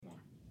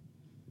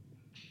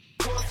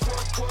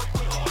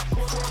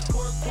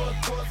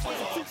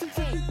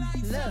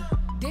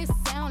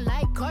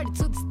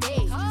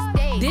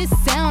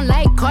down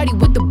like Cardi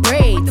with the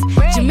braids.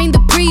 Jermaine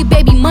Dupri,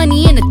 baby,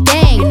 money in a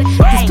thing.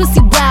 This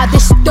pussy wild, then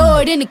she throw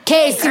it in the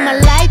case. See my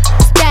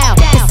lifestyle,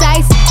 it's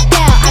ice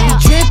down. I be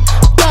dripped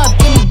up,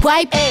 get me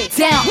wipe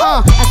down.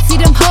 I see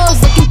them hoes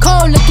looking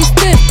cold, looking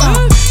stiff.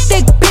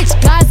 Thick bitch,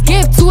 God's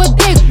gift to a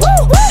dick.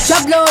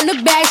 Drop low,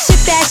 look back,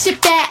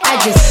 shit that. I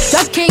just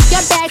drop kick,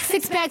 your back,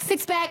 six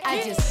pack.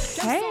 I just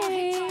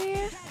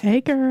Hey.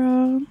 Hey,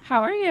 girl.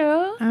 How are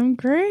you? I'm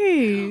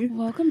great.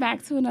 Welcome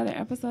back to another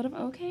episode of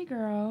Okay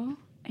Girl.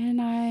 And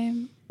I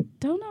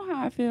don't know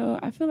how I feel.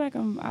 I feel like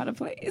I'm out of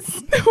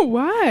place. I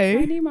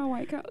Why? need my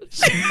white couch.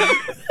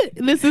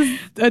 This is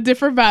a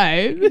different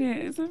vibe. It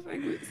is. I feel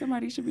like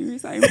somebody should be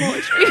reciting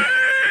poetry.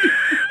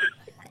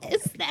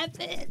 Snap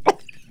it.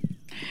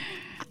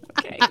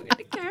 Okay, we're at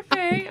the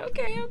cafe.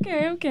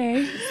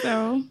 Okay.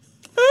 So,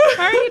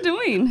 how are you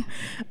doing?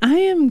 I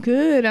am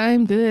good.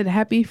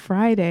 Happy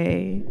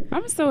Friday.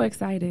 I'm so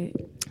excited.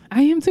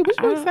 I am too. What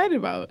you excited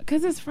about?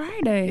 Because it's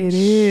Friday. It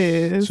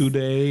is. 2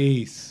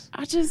 days.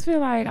 I just feel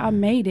like I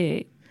made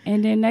it.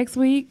 And then next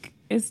week,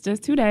 it's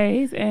just 2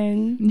 days.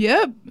 And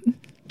Yep.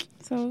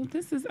 so I'm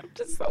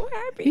just so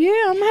happy.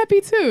 Yeah, I'm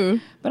happy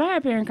too. But I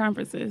have parent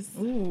conferences.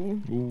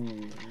 Ooh.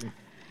 Ooh.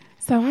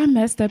 So I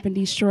messed up and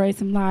destroyed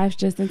some lives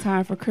just in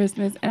time for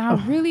Christmas. And I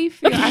really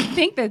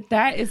think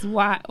that is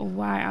why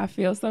I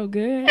feel so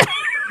good.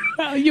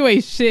 You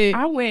ain't shit.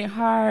 I went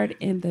hard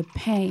in the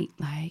paint.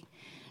 Like,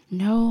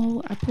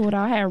 no, I pulled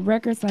out. I had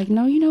records like,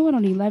 no, you know what?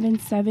 On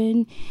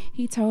 11/7,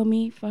 he told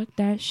me, fuck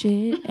that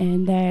shit.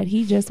 And that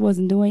he just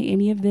wasn't doing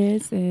any of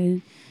this.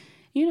 And,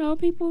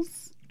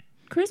 people's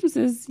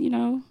Christmases,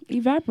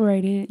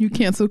 evaporated. You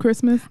canceled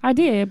Christmas? I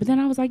did. But then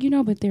I was like,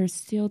 but there's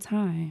still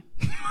time.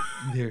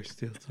 There's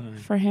still time.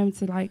 For him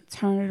to like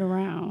turn it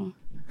around.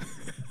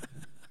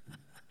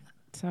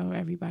 So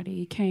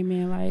everybody came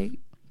in like,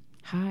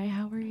 hi,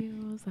 how are you?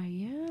 I was like,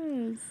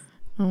 yes.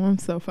 Oh, I'm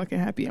so fucking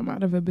happy I'm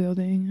out of a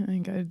building. I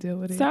ain't got to deal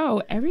with it.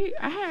 So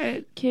I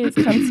had kids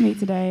come to me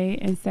today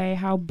and say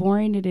how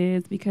boring it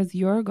is because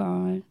you're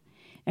gone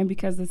and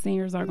because the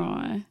seniors are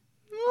gone.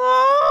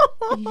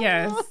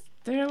 Yes.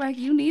 They're like,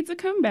 you need to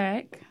come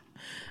back.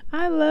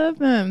 I love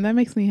them. That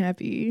makes me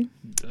happy.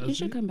 You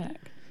should come back.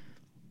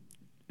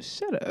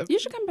 Shut up. You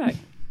should come back.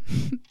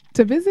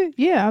 To visit?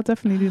 Yeah, I'll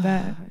definitely do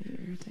that. You're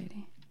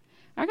irritating.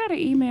 I got an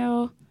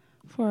email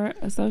for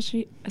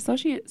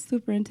associate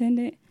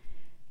superintendent.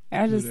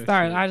 I just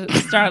started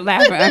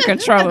laughing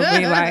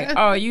uncontrollably, like,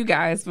 oh, you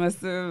guys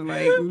must have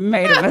like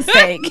made a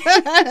mistake.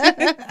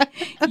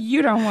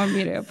 You don't want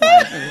me to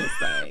apply for this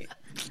thing.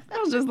 I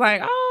was just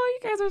like, oh,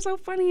 you guys are so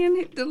funny, and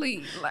hit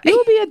delete. Like,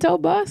 You'll be a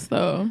dope boss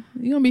though.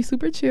 You're gonna be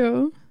super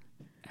chill.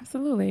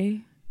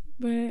 absolutely.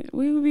 But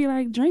we would be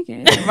like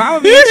drinking. If I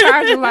would be in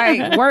charge of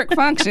like work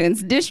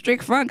functions,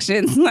 district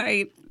functions,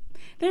 like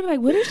they'd be like,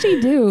 what does she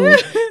do?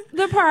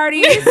 The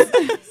parties.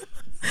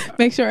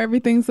 Make sure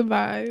everything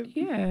survives.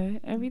 Yeah,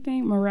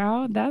 everything.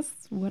 Morale, that's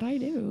what I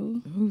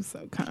do. Ooh,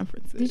 so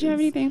conferences. Did you have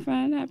anything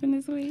fun happen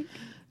this week?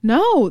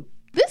 No.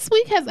 This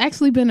week has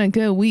actually been a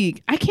good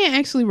week. I can't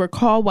actually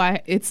recall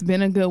why it's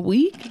been a good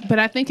week, but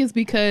I think it's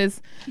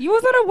because You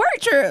was on a work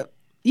trip.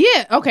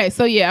 yeah. Okay.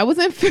 So yeah, I was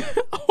in.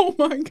 Oh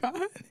my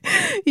god.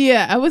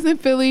 Yeah, I was in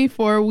Philly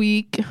for a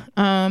week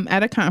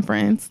at a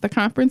conference. The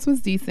conference was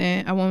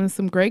decent. I went with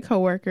some great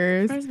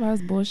coworkers. First of all,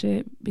 it's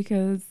bullshit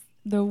because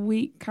the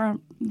week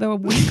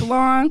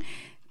long,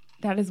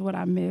 that is what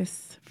I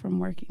miss from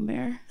working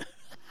there.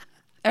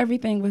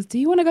 Everything was, do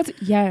you want to go to?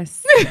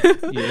 Yes. Yeah,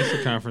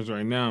 it's a conference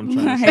right now. I'm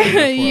trying to sign up for,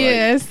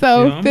 Yeah. like,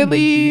 So I'm a new Philly.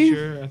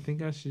 teacher. I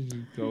think I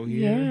should go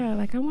here. Yeah,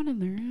 like I want to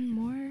learn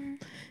more.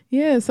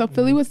 Yeah, so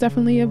Philly was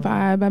definitely a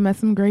vibe. I met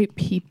some great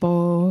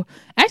people.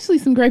 Actually,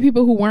 some great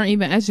people who weren't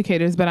even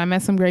educators, but I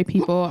met some great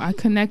people. I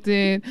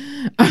connected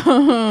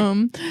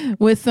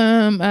with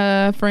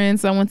some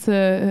friends I went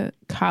to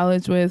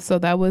college with, so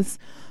that was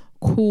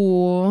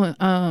cool.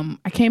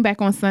 I came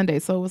back on Sunday,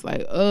 so it was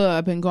like,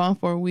 I've been gone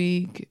for a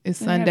week.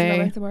 It's And you had to go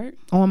Sunday back to work?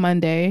 on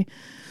Monday.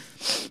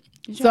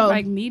 Did you have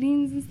like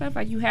meetings and stuff?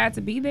 Like you had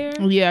to be there?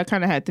 Yeah, I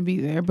kind of had to be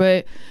there,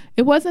 but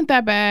it wasn't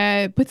that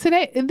bad. But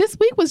this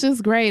week was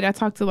just great. I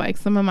talked to like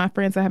some of my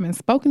friends I haven't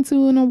spoken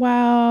to in a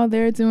while.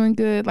 They're doing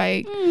good.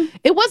 Like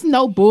it was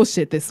no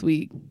bullshit this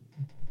week.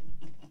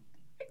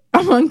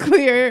 I'm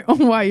unclear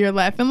on why you're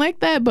laughing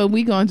like that, but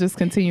we gonna just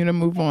continue to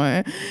move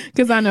on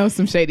because I know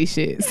some shady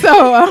shit.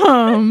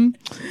 So,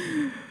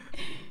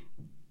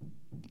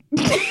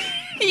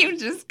 You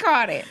just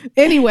caught it.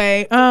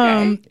 anyway,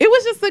 it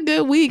was just a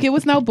good week. It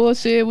was no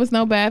bullshit. It was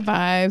no bad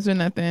vibes or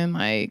nothing.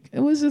 Like it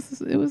was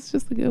just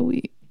a good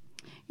week.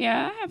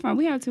 Yeah, I have fun.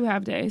 We have 2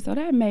 half days, so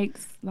that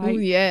makes like Ooh,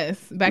 yes,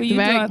 back when to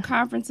you doing back.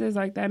 conferences,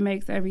 like that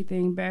makes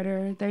everything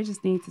better. They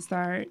just need to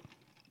start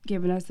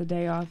giving us a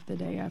day off the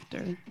day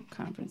after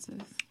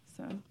conferences.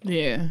 So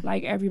Yeah.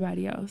 like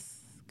everybody else.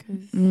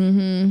 Because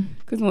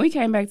Mm-hmm. when we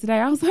came back today,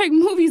 I was like,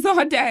 movies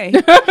all day.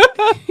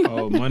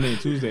 Oh, Monday and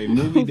Tuesday,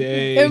 movie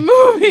day. And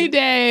movie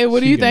day.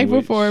 What are you Speaking of thankful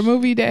which, for?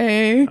 Movie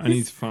day. I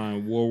need to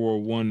find World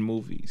War I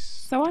movies.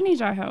 So I need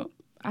your help.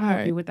 I'll help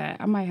right. you with that.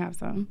 I might have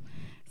some.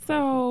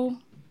 So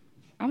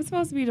I'm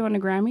supposed to be doing the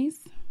Grammys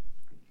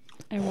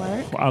at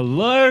work. I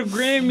love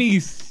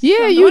Grammys. Yeah,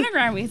 So I'm you. doing the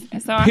Grammys.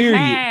 And so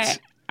Period.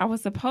 I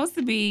was supposed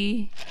to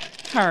be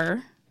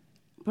her,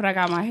 but I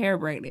got my hair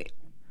braided.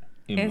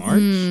 In It's-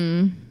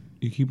 March?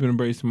 You keeping a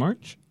brace in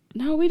March?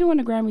 No, we doing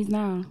the Grammys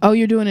now. Oh,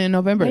 you're doing it in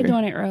November. They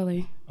doing it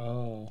early.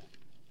 Oh.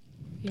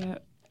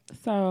 Yep.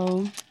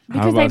 So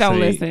because they don't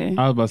listen.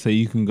 I was about to say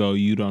you can go.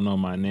 You don't know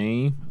my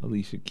name,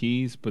 Alicia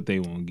Keys, but they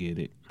won't get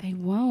it. They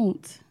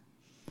won't.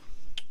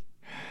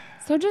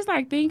 So just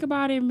like think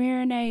about it,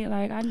 marinate.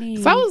 Like I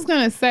need. So I was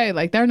gonna say,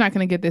 like, they're not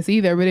gonna get this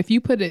either. But if you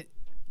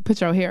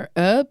put your hair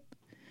up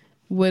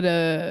with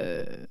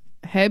a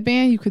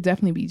headband, you could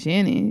definitely be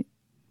Janet.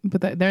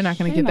 But they're not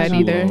gonna They get not that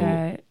gonna either. get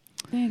that.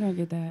 They ain't gonna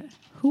get that.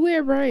 Who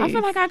wear braids? I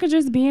feel like I could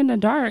just be in the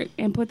dark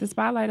and put the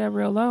spotlight up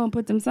real low and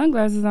put them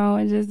sunglasses on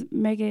and just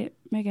make it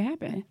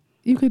happen.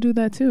 you could do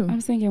that too.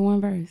 I'm singing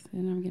one verse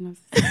and I'm getting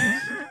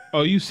upset.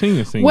 Oh, you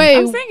singing. Wait,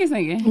 I'm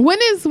singing. when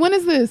is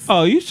this?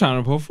 Oh, you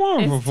trying to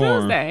perform? It's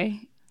Tuesday,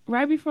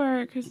 right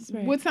before Christmas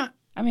break. What time?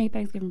 I mean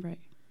Thanksgiving break.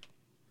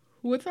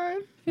 What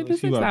time? She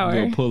 56 about to hour.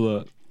 do a pull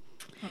up.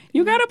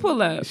 You gotta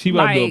pull up. She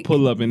about to do a Like,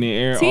 pull up in the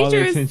air. All the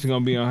teachers- attention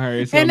gonna be on her.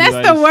 It's And gonna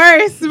that's be like, the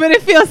worst, but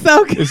it feels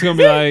so good. It's gonna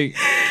be like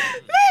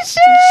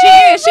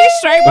She's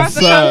straight about What's to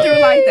come up? through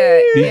like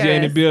that. DJ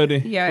in the Yes.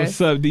 building. Yes.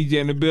 What's up,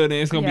 DJ in the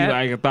building? It's gonna Yep. be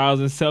like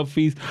 1,000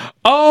 selfies.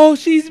 Oh,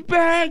 she's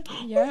back.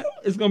 Yep.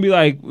 It's gonna be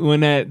like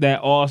when that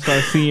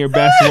all-star senior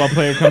basketball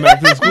player come back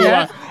to the school. Yeah.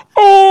 Like,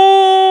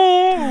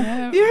 oh.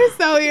 Yep. You're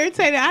so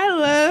irritated. I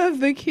love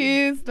the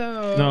kids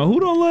though. No,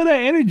 who don't love that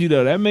energy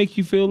though? That make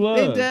you feel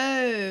It love.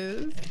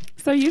 does.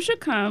 So you should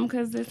come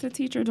because it's a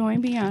teacher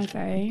doing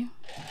Beyonce.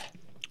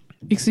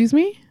 Excuse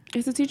me?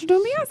 It's a teacher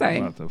doing Beyonce.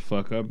 About to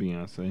fuck up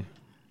Beyonce.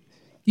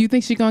 You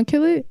think she gonna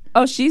kill it?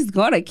 Oh, she's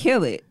gonna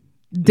kill it.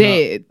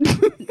 Dead.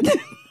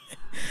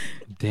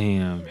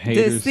 Damn,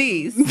 haters.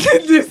 Deceased.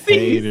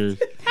 Haters.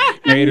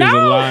 Haters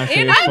No, alive.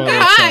 in Haters a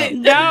Photoshop.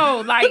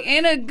 No, like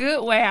in a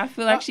good way. I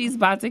feel like she's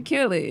about to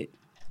kill it.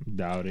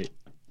 Doubt it.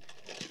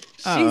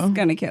 She's Oh.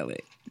 gonna kill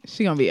it.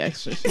 She gonna be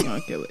extra. She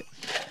gonna kill it.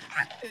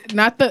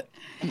 Not the.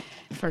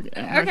 Forget.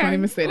 I Okay. can't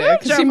even say We'll that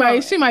 'cause jump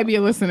on. she might be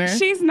a listener.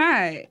 She's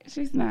not.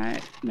 She's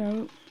not.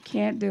 Nope.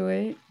 Can't do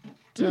it.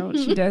 Don't.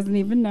 She doesn't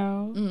even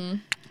know.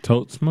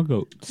 Totes my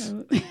goats.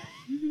 So-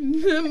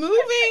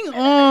 Moving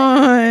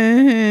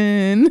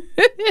on.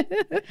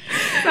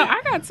 So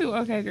I got two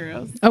okay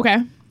girls. Okay.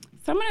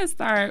 So I'm gonna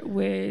start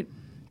with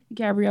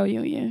Gabrielle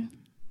Union.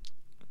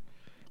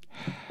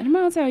 And I'm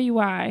gonna tell you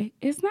why.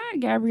 It's not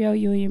Gabrielle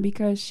Union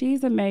because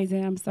she's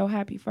amazing. I'm so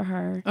happy for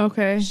her.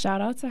 Okay.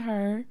 Shout out to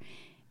her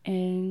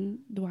and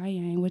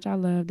Dwayne, which I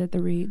love that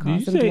the Reed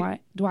calls you him say-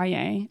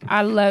 Dwayne.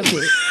 I love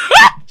it.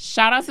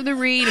 Shout out to the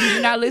Reed. If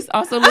you're not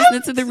also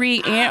listening to the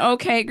Reed and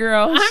Okay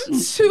Girls, I'm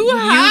too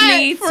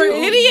hot for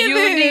any of you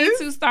this.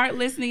 need to start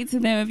listening to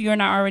them if you're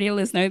not already a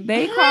listener.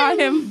 They call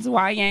him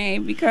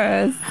Dwayne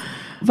because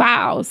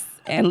vowels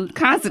and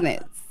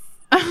consonants.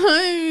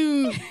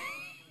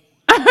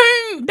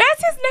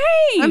 That's his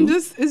name.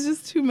 It's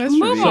just too much Move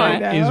for me on. right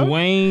now. Is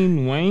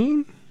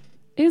Wayne?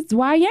 It's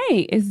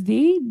Dwayne. It's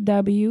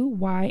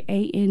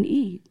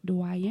DWYANE.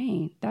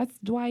 Dwayne. That's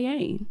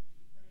Dwayne.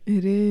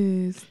 It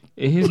is.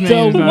 His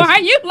name is Why not. are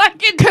you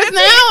liking Cause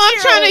now I'm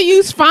trying to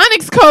use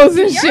phonics codes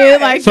and shit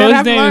like So that. his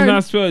I've name is learned.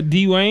 not spelled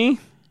Dwayne.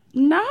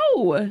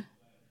 No.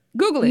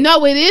 Google it.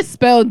 No, it is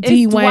spelled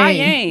D It's Wayne.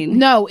 Dwayne.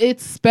 No,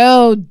 it's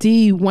spelled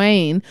D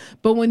Wayne.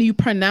 But when you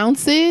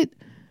pronounce it,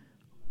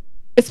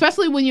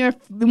 especially when you're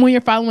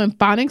following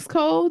phonics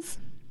codes,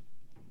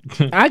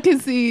 I can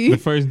see. The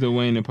first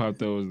Dwayne that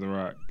popped up was The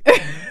Rock.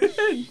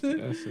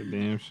 That's a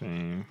damn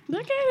shame.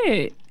 Look at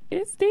it.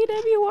 It's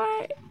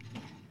DWY.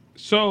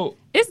 So,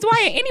 It's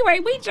Dwayne. Anyway,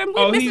 we missing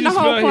the just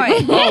whole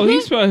spelled point. his,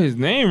 he spelled his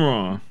name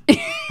wrong.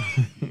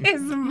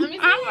 It's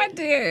Mama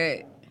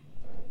did.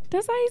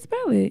 That's how you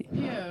spell it.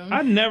 Yeah.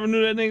 I never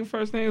knew that nigga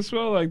first name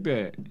spelled like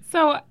that.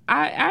 So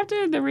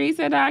after the Reed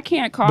said that, I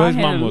can't call But his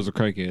him. mom was a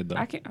crackhead though.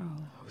 I can't. Oh,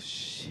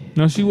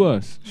 No, she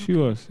was. She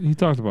was. He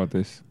talked about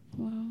this.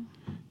 well,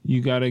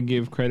 You gotta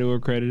give credit where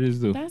credit is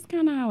due. that's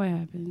kind of how it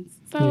happens.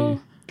 So.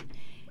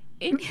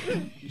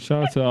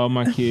 Shout out to all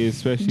my kids,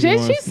 especially Jay, the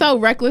ones. she's so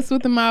reckless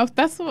with the mouth.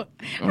 That's what.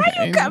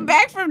 How you come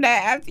back from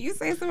that after you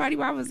say somebody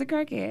mom was a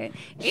crackhead?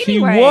 Anyway, She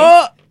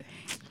what?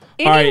 Anyway,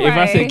 All right, if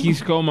I say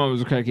Keisha Cole mom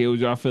was a crackhead, would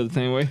y'all feel the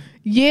same way?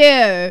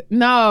 Yeah,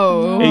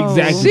 no.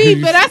 Exactly.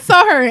 But I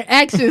saw her in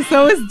action,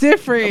 so it's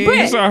different.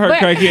 You saw her but-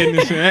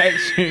 crackheadness in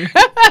action.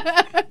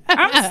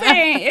 I'm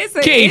saying it's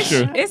a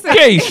Keisha. It's a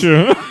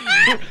Keisha.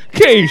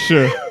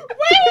 Keisha.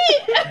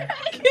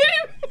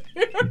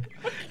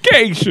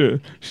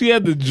 Keisha. She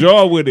had the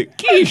jaw with it.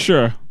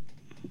 Keisha.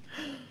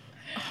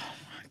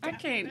 I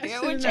can't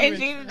deal with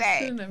JG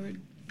today.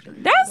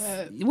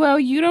 That's well,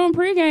 you don't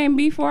pregame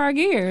before I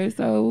get here,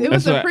 so It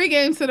was That's a what-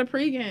 pregame to the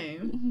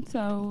pregame.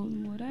 so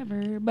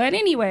whatever. But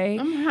anyway,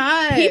 I'm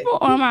hot. people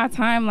on my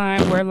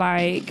timeline were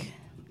like,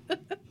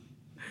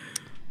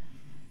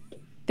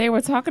 they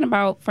were talking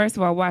about, first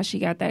of all, why she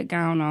got that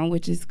gown on,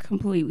 which is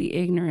completely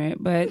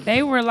ignorant. But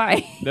they were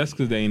like, That's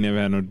because they ain't never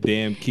had no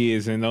damn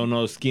kids and don't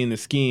know skin to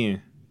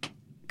skin.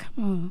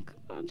 come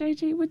on,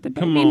 JG, with the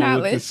baby Come on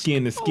knowledge. with the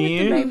skin to Come on with the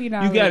skin. baby You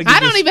knowledge. gotta I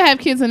don't even have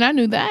kids, and I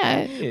knew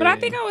that. But I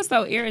think I was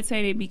so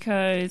irritated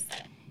because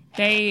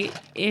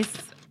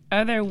it's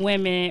other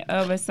women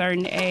of a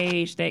certain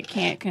age that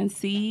can't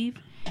conceive.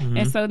 Mm-hmm.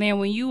 And so then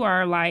when you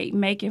are like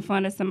making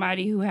fun of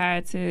somebody who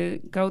had to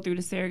go through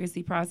the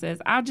surrogacy process,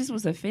 I just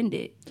was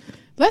offended.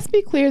 Let's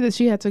be clear that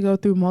she had to go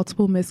through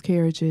multiple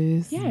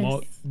miscarriages.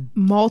 Yes.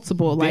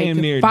 Multiple, Damn like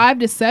near- 5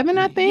 to 7,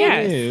 I think.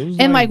 Yes. it was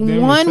And like damn near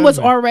one was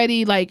 7.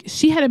 already like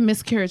she had a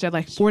miscarriage at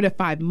like 4 to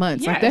 5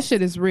 months. Like that Yes.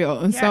 shit is real.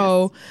 And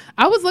so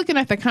I was looking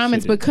at the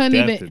comments, Shit but is couldn't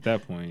death even at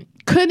that point.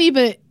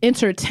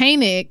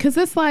 entertain it because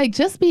it's like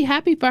just be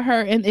happy for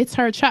her and it's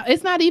her child.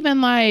 It's not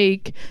even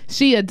like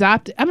she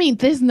adopted. I mean,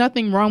 there's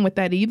nothing wrong with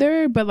that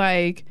either. But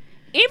like,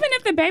 Even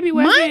if the baby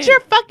wasn't mind your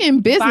fucking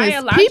business.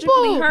 biologically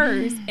People,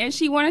 hers and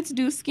she wanted to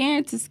do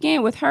skin to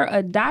skin with her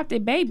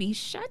adopted baby,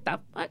 shut the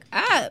fuck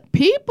up.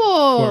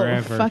 people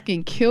Forever.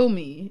 fucking kill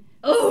me.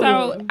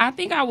 So I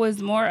think I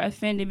was more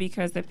offended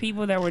because the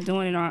people that were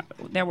doing it on,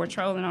 that were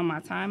trolling on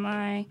my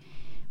timeline,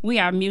 we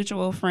have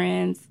mutual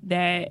friends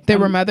that There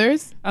were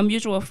mothers. a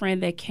mutual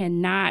friend that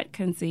cannot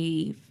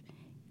conceive,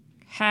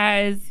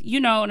 has, you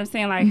know what I'm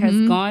saying, like has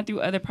gone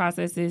through other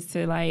processes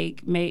to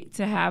like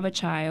to have a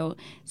child.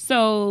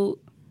 So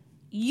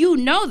you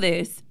know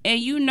this, and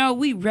you know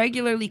we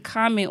regularly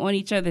comment on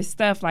each other's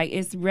stuff, like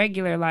it's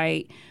regular,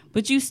 like,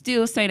 but you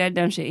still say that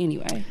dumb shit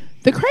anyway.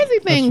 The crazy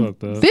thing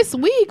fucked up. this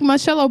week,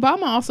 Michelle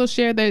Obama also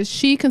shared that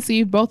she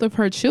conceived both of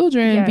her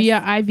children Yes.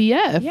 via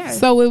IVF. Yes.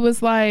 So it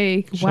was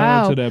like, Shout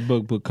wow. out to that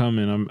book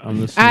coming. I'm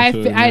listening to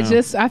it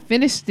now. I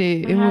finished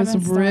it. I It was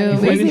haven't started.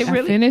 really. Was it really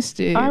I finished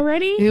it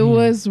already? It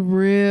was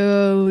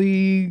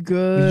really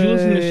good. Did you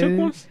listen to Shook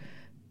Ones?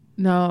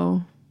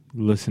 No.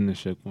 Listen to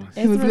Shook Ones.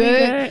 It's was really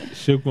good? good.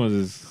 Shook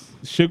Ones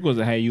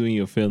that had you in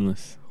your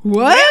feelings.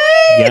 What?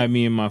 Got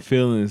me in my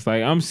feelings.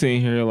 Like I'm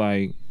sitting here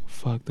like,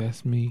 fuck,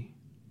 that's me.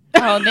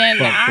 Oh, then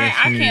Fuck, I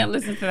that's me. can't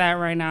listen to that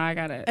right now. I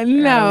gotta.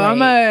 No, I'm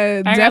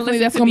gotta definitely listen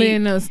that's to gonna be me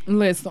in the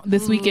list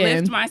this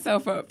weekend. Lift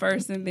myself up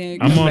first, and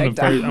then I'm come on back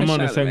the down first. I'm on the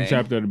Charlotte. second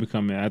chapter of the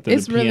Becoming after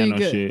It's the really piano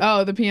good. shit.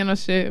 Oh, the piano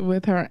shit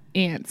with her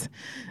aunt.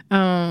 Got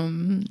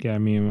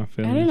me in my I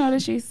feelings. didn't know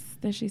that she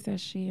said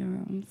she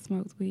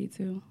smokes weed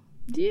too.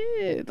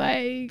 Yeah,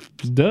 like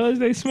Does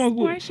they smoke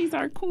Why weed? she's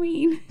our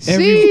queen?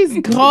 she's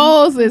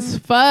gross as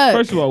fuck.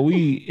 First of all,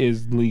 weed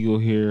is legal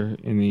here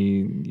in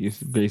the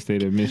great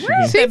state of Michigan.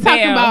 She The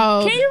talking bell.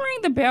 about Can you ring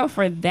the bell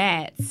for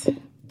that?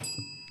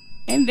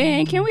 And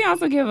then can we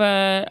also give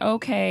a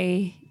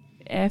okay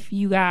F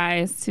you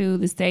guys to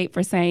the state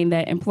for saying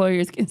that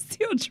employers can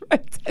still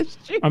drug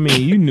test you? I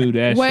mean, you knew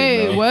that. wait,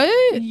 shit, though.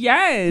 what?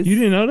 Yes. You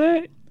didn't know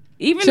that?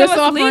 Even Just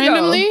though off it's legal.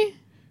 randomly?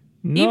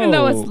 No. Even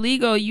though it's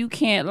legal, you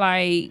can't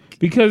like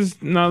because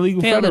not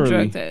legal fail a drug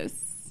federally.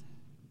 test.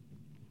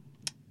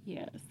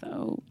 Yeah,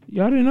 so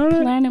Y'all didn't know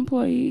that? plan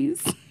employees.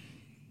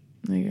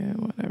 Nigga,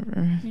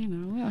 whatever. You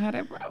know, we don't have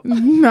that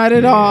problem. Not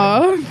at Yeah.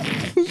 all.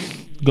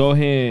 Go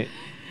ahead.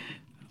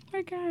 Oh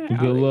my God.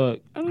 Good luck.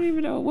 I don't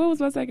even know. What was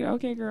my second?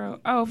 Okay,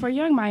 girl. Oh, for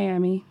Young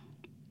Miami.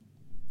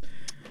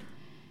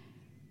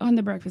 On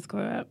the Breakfast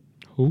Club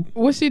Who?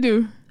 What she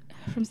do?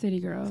 from City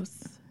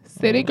Girls.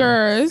 City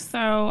girls.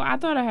 So I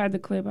thought I had the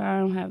clip. I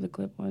don't have the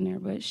clip on there.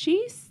 But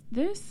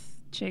this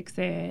chick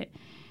said,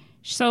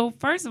 so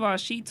first of all,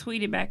 she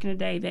tweeted back in the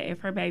day that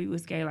if her baby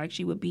was gay, like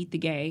she would beat the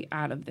gay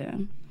out of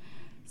them.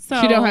 So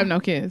She don't have no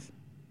kids.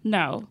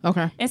 No.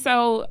 Okay. And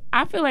so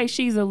I feel like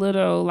she's a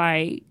little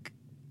like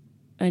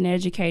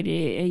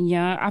uneducated and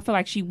young. I feel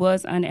like she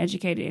was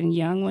uneducated and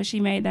young when she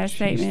made that She's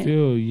statement.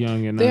 still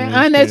young and They're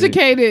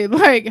uneducated. uneducated.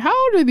 Like, how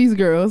old are these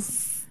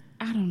girls?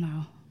 I don't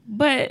know.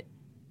 But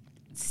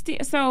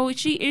so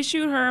she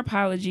issued her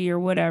apology or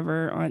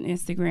whatever on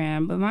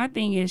Instagram. But my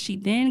thing is, she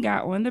then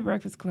got on the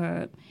Breakfast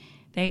Club.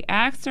 They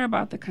asked her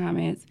about the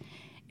comments.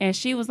 And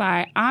she was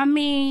like, I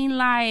mean,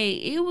 like,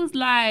 it was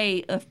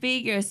like a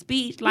figure of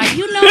speech. Like,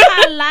 you know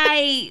how,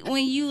 like,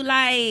 when you,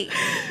 like...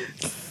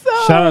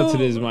 Shout out to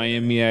this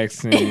Miami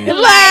accent. Like,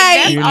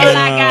 that's all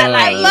I got.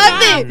 Like,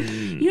 love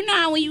you know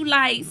how when you,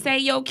 like, say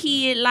your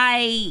kid,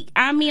 like...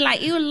 I mean,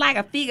 like, it was like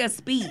a figure of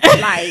speech.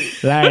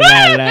 Like... Right.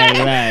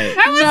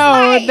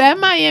 No, that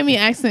Miami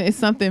accent is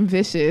something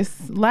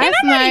vicious. Last And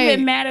I'm night, not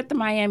even mad at the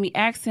Miami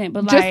accent,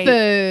 but, just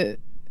like...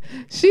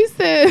 she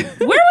said,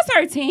 Where was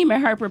her team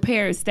and her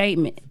prepared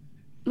statement?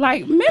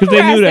 Like, memorize Because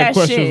they knew that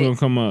question shit. was going to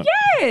come up.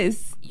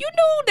 Yes. You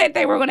knew that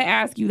they were going to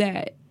ask you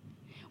that.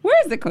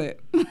 Where's the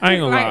clip? I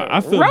ain't gonna lie. I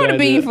feel roll bad the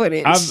bean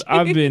that footage.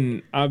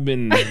 I've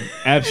been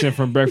absent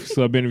from Breakfast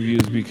Club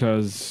interviews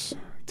because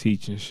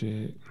teaching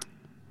shit.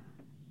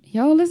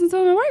 Y'all listen to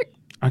him at work?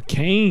 I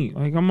can't.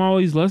 Like, I'm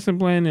always lesson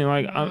planning.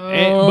 Like, but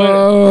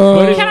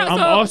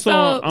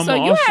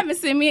you haven't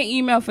sent me an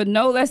email for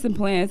no lesson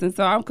plans, and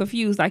so I'm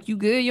confused. Like, you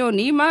good? You don't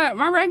need my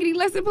raggedy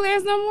lesson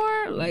plans no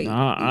more? Like,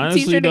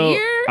 honestly, teacher of the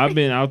year? I've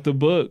been out the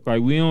book.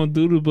 Like, we don't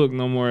do the book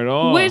no more at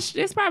all. Which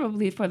is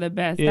probably for the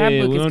best. Yeah,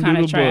 that book is kind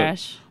of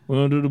trash. We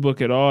don't do the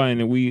book at all,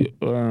 and we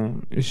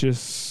it's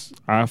just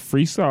I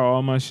freestyle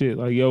all my shit.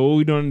 Like, yo, what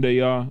we doing today,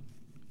 y'all?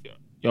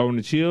 Y'all want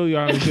to chill?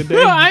 Y'all having a good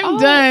day? I'm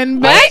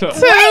done. Back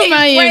to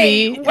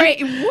Miami.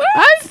 Wait, what?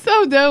 I'm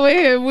so done with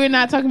him. We're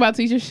not talking about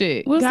teacher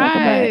shit. We'll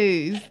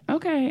Guys.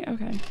 Okay.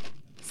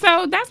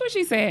 So that's what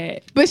she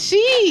said. But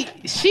she's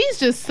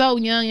just so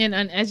young and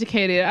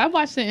uneducated. I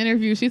watched the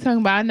interview. She's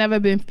talking about I've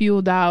never been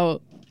fueled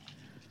out.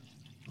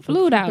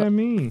 Flued out. What that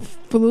mean?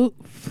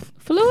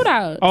 Flued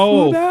out.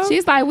 Oh,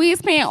 She's like, we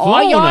is paying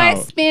all your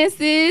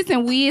expenses,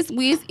 and it's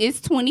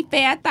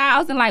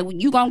 $25,000. Like,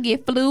 you gonna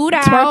get flued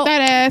out. Twerk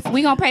that ass.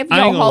 We gonna pay for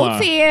your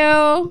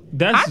hotel.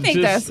 I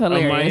think that's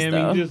hilarious. Miami,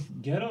 though.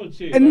 just ghetto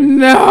chick. Like,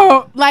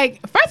 No,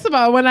 like first of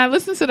all, when I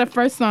listened to the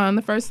first song,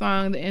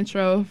 the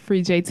intro,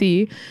 Free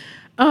JT.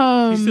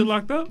 you still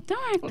locked up? Don't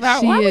act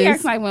like, why we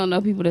act like we don't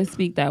know people that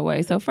speak that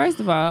way? So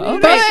first of all,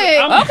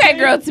 okay,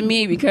 girl, to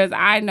me, because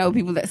I know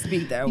people that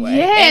speak that way.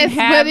 Yes,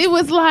 but it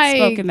was like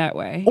spoken that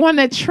way on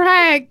the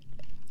track.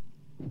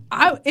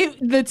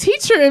 The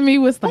teacher in me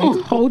was like,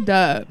 hold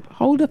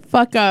the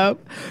fuck up.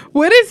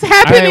 What is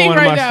happening I had one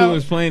right of my now?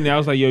 students playing it. I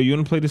was like, yo, you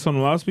want to play this on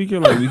the loudspeaker?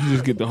 Like, we can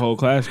just get the whole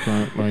class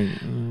crunk. Like,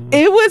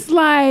 It was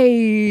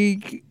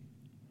like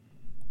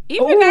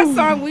even that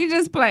song we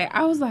just played.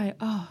 I was like,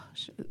 oh,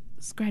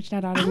 scratch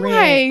that out of I'm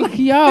red. like,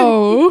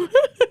 yo.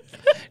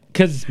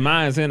 because it's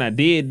mine and I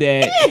did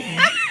that.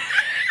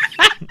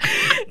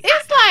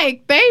 It's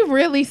like they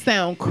really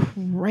sound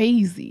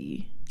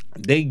crazy.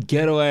 They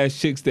ghetto ass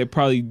chicks that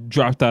probably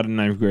dropped out of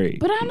 9th grade.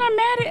 But I'm not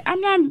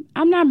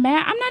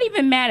mad. I'm not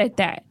even mad at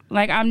that.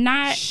 Like, I'm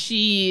not.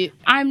 Shit.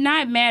 I'm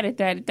not mad at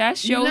that.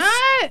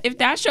 If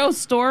that shows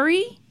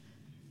story.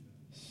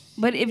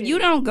 But if you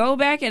don't go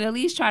back and at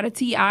least try to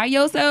TI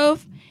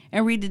yourself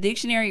and read the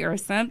dictionary or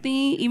something,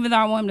 even though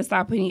I want him to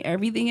stop putting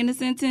everything in a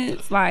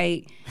sentence,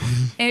 like,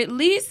 at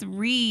least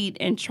read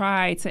and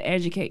try to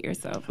educate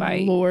yourself.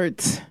 Like,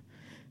 Lord.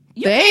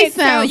 you They can't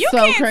sound you so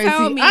can't crazy.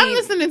 tell me- I'm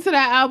listening to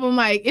that album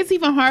like it's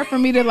even hard for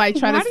me to like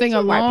try to sing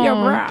along. Wipe your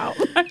brow?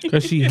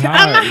 Because she I'm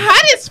hot.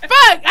 hot as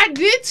fuck. I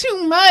did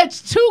too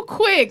much, too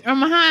quick.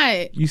 I'm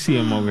hot. You see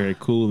him over here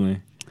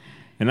cooling.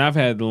 And I've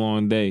had the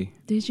long day.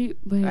 Did you?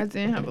 But I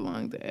didn't have a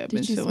long day. I've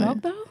been did you chilling.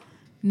 smoke though?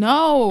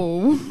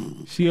 No.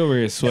 She over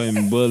here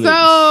sweating bullets.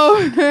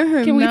 So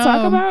Can we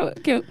talk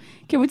about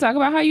can we talk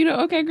about how you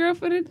the okay girl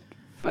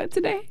for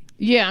today?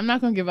 Yeah, I'm not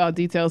gonna give out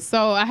details.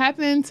 So I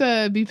happened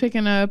to be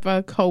picking up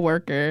a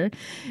coworker,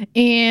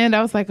 and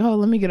I was like, "Oh,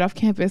 let me get off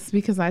campus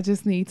because I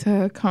just need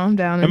to calm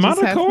down." And Am I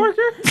just the have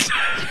coworker?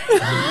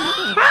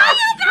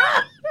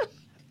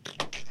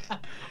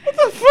 What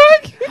the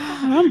fuck?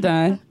 I'm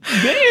done.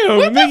 Damn.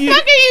 What the nigga.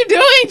 fuck are you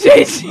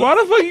doing, JJ? Why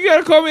the fuck you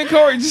gotta call me a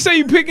coworker? Just say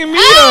you picking me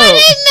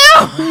I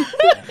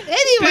didn't know.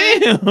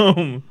 Anyway, up.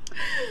 Damn.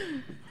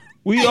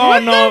 We all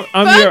what know the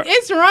I'm fuck your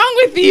is wrong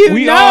with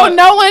you? all-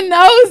 No one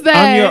knows that.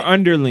 I'm your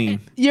underling.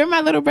 You're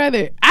my little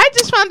brother. I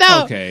just found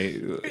out. Okay.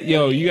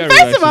 Yo, you gotta First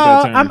relax of with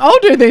all, that term. I'm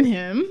older than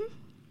him.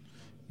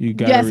 You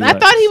gotta Yes, relax. I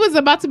thought he was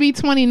about to be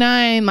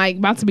 29, like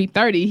about to be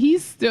 30.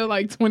 He's still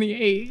like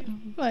 28.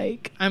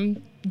 Like,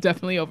 I'm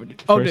definitely older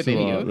First than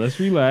of all, you. let's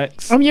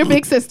relax. I'm your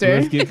big sister.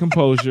 Let's get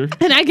composure.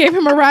 And I gave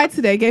him a ride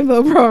today. Gave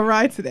little bro a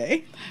ride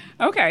today.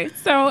 Okay,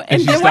 so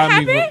and she then what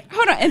stopped me happened?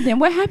 Hold on, and then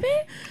what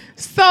happened?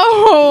 So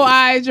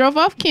I drove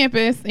off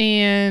campus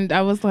and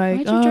I was like,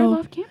 Why'd you drive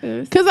off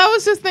campus? because I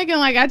was just thinking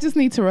like I just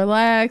need to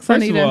relax.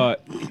 First of all,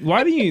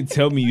 why didn't you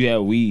tell me you had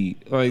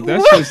weed? Like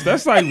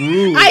that's like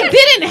rude. I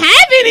didn't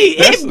have any.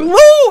 That's- It blew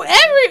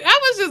I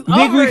was just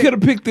Nigga, over we it. could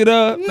have picked it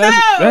up. No.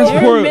 That's You're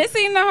poor.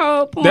 missing the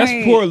whole point.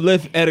 That's poor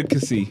lift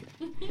etiquette.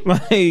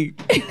 Like,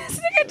 This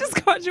nigga just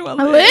called you a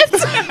A lift?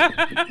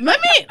 Let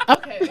me.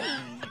 Okay.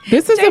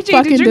 This is a JG,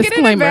 fucking did you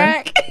disclaimer. Get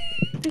in the back?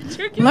 Did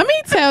you get Let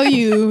me tell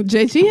you,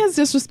 JG has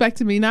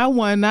disrespected me not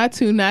 1, not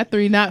 2, not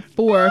 3, not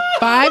 4,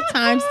 5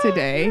 times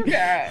today.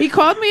 God. He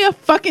called me a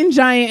fucking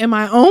giant in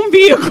my own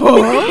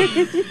vehicle.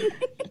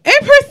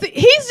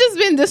 He's just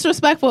been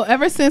disrespectful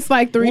ever since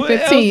like what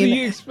else do 3:15.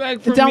 you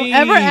expect from Don't me?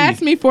 ever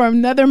ask me for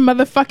another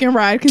motherfucking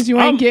ride because you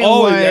ain't I'm getting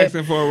always one.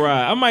 asking for a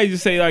ride. I might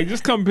just say like,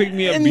 just come pick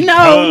me up.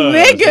 No,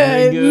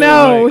 Because, nigga,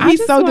 no. I He's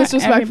just so want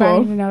disrespectful.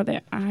 everybody to know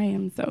that I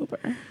am sober.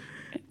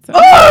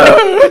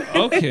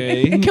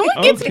 Okay. Can we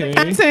get to the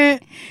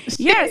content?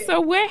 Yeah. So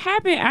what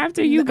happened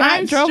after you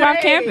I'm drove off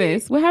straight.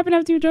 campus? What happened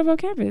after you drove off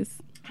campus?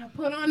 I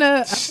put on a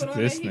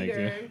This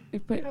heater.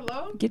 nigga.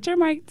 Hello? Get your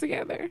mic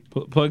together.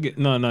 Plug it.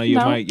 No, your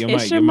No, mic. Your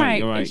it's mic. your Your mic. mic.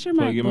 Your mic. It's your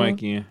Plug mic, your boo.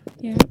 mic in.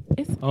 Yeah.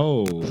 It's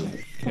Oh.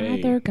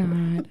 Okay. Father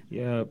God.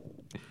 Yep.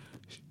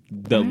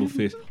 Double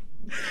fist.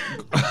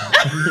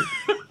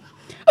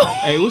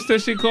 Hey, what's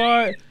that shit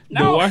called?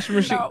 The washing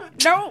machine.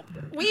 No.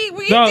 We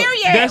ain't No, there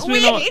yet. that's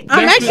been on- I'm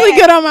That's actually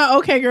good on my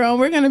okay, girl.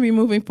 We're gonna be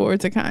moving forward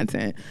to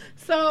content.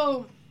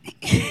 So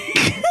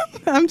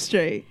I'm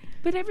straight.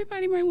 But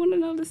everybody might want to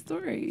know the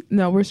story.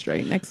 No, we're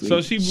straight next week.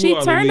 So she She blew all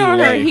the turned weed on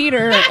her away.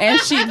 heater and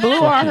she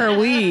blew all her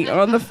weed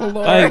on the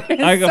floor. like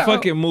a So-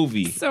 fucking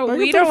movie. So Like,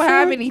 we what the don't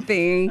have fuck?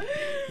 anything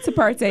to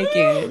partake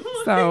in.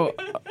 So,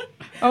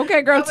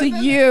 okay, girl, to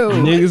you.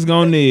 Niggas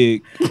gon'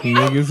 nig.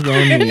 Niggas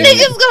gon' nig.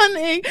 Niggas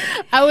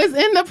gonna. I was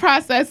in the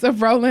process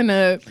of rolling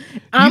up.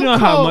 You know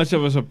how much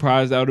of a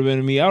surprise that would have been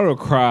to me? I would have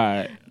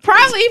cried.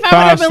 Probably if I would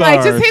 5 have been like,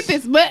 just stars. hit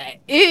this, but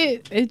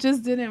it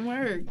just didn't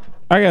work.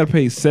 I gotta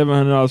pay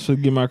 $700 to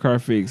get my car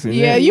fixed. And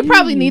Yeah, that- you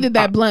probably needed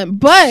that blunt,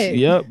 but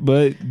Yep,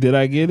 but did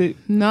I get it?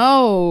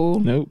 no.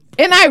 Nope.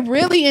 And I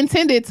really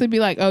intended to be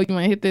like, oh, you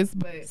want to hit this,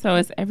 but So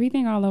is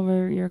everything all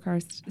over your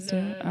car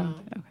still? No. Oh,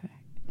 okay.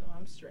 no,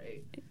 I'm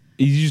straight.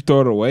 You just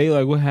throw it away?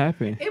 Like what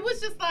happened? It was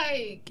just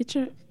like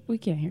We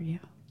can't hear you.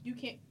 you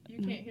can't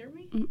hear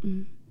me.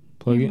 Mm-mm.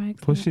 Plug Your it.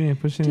 mic's Push it in.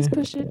 Push it Just in.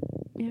 push it.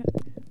 Yeah.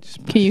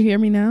 Can you hear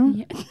me now?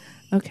 Yeah.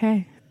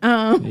 Okay.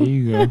 There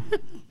you go.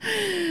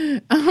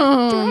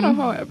 Throw the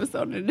whole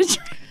episode in the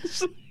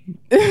trash.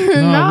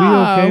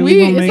 No,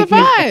 we okay. We it's a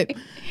gonna vibe.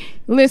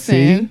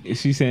 Listen, See,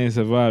 she's saying it's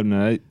a vibe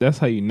now. That's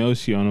how you know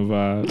she on a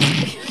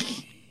vibe.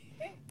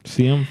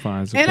 See, I'm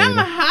fine. and I'm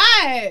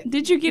hot.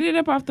 Did you get it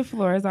up off the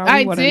floor? Is all I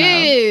we wanna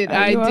did. Know. Are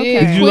I you did. okay?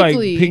 Did you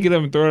quickly. like pick it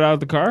up and throw it out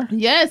the car?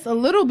 Yes, a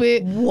little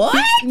bit. What?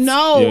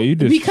 No, Yeah, you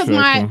because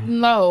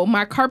disrespectful.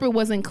 my carpet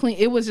wasn't clean.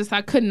 It was just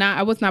I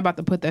was not about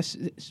to put that.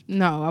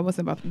 No, I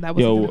wasn't about. That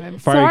wasn't. Yo, gonna happen.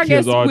 fire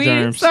kills all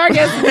germs. So I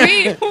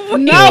guess we.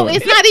 No,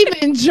 it's not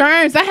even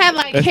germs. I had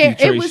like That's hair. It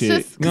Detroit was shit.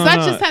 just because I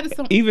just had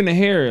some. Even the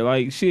hair,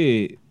 like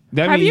shit.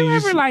 That Have mean you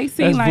just- ever, like,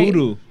 seen, that's like-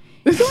 voodoo?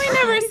 You ain't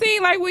never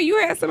seen like when you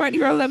had somebody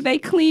roll up, they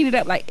clean it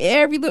up like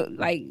every little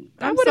like.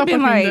 I would have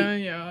been like,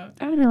 I'd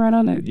have been right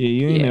on it. Yeah,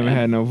 you ain't never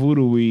had no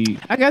voodoo weed.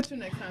 I got you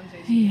next time,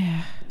 JC.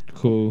 Yeah.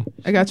 Cool.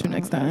 I got you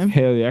next time.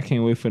 Hell yeah, I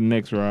can't wait for the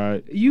next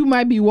ride. You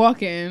might be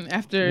walking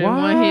after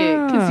one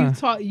hit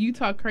because Why? you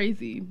talk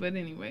crazy. But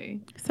anyway,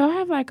 So I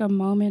have like a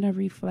moment of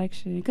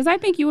reflection because I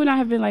think you and I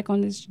have been like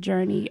on this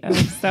journey of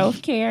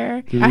self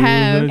care, I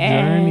have. Through the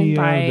And, journey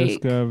like, of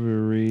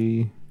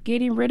discovery.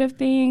 getting rid of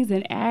things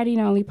and adding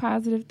only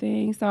positive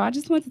things. So I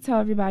just want to tell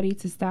everybody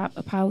to stop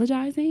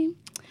apologizing.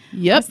 I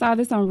yep. saw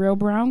this on Real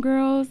Brown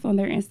Girls on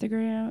their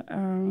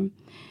Instagram.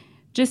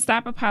 Just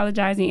stop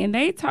apologizing. And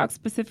they talk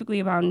specifically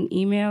about an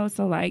email.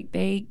 So, like,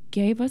 they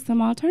gave us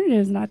some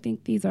alternatives, and I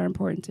think these are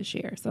important to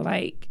share. So,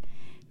 like,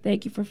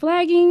 thank you for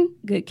flagging.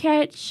 Good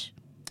catch.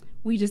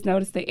 We just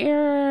noticed the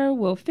error.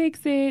 We'll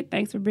fix it.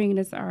 Thanks for bringing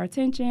this to our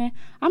attention.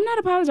 I'm not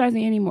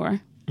apologizing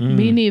anymore.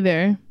 Me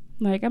neither.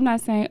 Like, I'm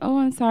not saying, oh,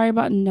 I'm sorry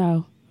about,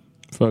 no.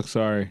 Fuck,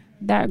 sorry.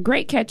 That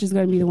great catch is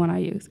going to be the one I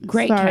use.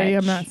 Great Sorry,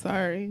 catch. I'm not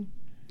sorry.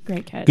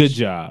 Great catch. Good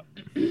job.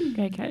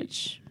 Great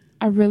catch.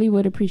 I really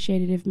would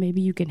appreciate it if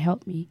maybe you can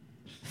help me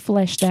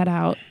flesh that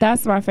out.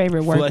 That's my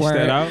favorite work Flesh word.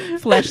 that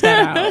out? Flesh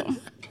that out.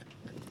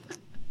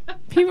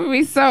 People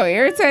be so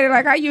irritated.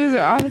 Like, I use it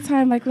all the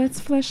time. Like, let's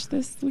flesh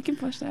this. We can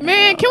flesh that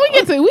Man, out. can we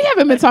get to? We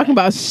haven't been talking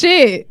about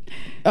shit.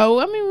 Oh,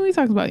 I mean, we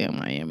talked about Young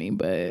Miami,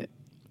 but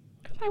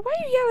Like, why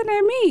are you yelling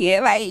at me?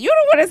 And, like, you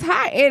the one that's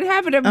hot and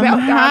having a I'm meltdown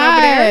over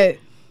there. hot.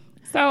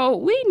 So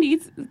we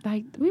need,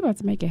 like, we about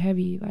to make it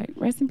heavy. Like,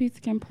 rest in peace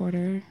to Kim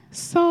Porter.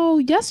 So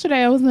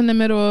yesterday, I was in the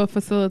middle of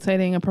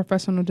facilitating a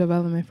professional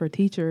development for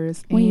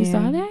teachers. When you and-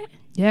 saw that?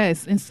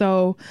 Yes. And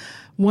so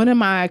one of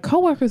my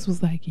coworkers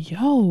was like,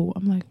 yo,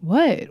 I'm like,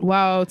 what?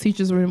 While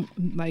teachers were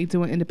like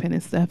doing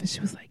independent stuff. And she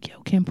was like, yo,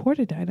 Kim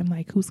Porter died. I'm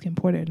like, who's Kim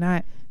Porter?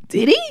 Not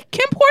Diddy?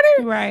 Kim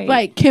Porter? Right.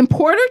 Like Kim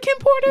Porter?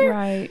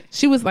 Right.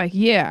 She was like,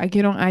 yeah, I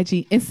get on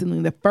IG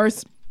instantly. The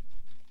first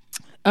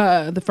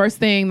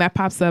thing that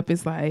pops up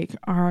is like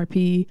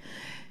RIP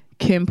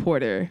Kim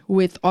Porter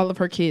with all of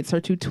her kids, her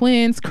two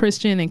twins,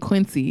 Christian and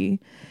Quincy.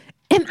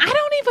 And I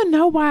don't even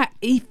know why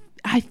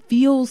I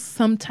feel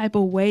some type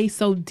of way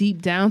so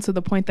deep down to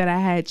the point that I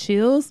had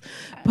chills,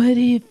 but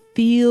it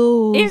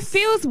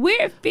feels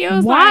weird. It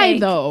feels Why, like,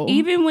 though?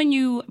 even when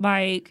you,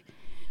 like,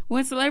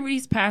 when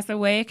celebrities pass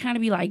away, it kind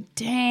of be like,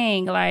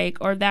 dang, like,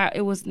 or that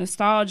it was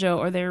nostalgia,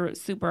 or they're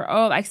super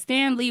old. Like,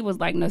 Stan Lee was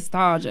like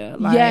nostalgia.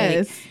 Like,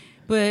 yes.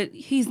 But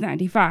he's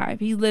 95.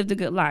 He lived a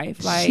good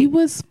life. Like, She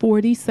was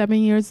 47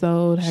 years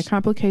old, had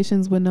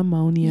complications with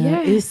pneumonia.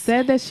 Yes. It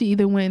said that she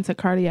either went into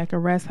cardiac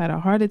arrest, had a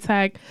heart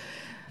attack.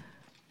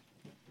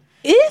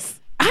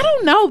 I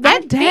don't know. I That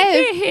think death,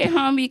 it hit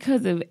home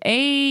because of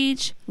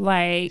age,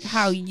 like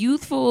how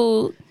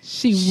youthful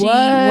she she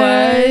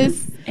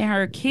was. and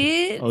her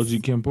kids.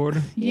 OG Kim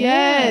Porter.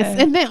 Yes.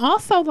 Yeah. And then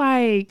also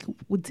like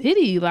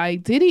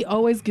Diddy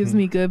always gives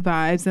me good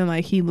vibes, and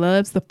like he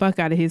loves the fuck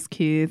out of his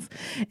kids.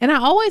 And I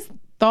always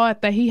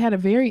thought that he had a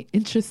very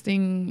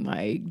interesting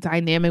like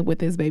dynamic with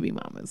his baby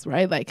mamas,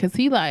 right? Like cuz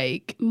he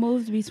like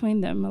Moved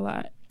between them a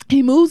lot.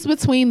 he moves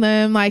between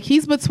them, like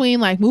he's between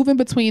like moving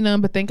between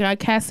them, but then got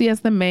Cassie as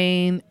the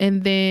main,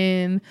 and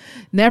then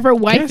never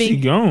Cassie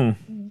wifing. gone.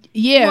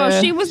 Yeah,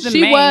 Well, she was the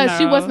she main, was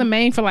she though. was the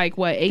main for like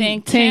what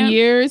Then 10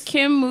 years.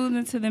 Kim moved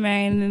into the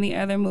main, and then the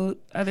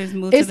others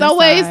moved. It's to the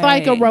always side.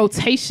 like a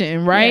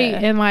rotation, right? Yeah.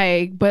 And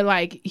like, but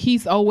like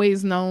he's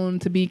always known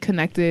to be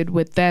connected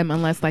with them,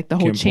 unless like the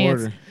whole Kim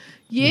chance. Porter.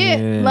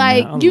 Yeah,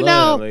 like man, I you love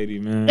know, that lady,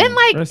 man. and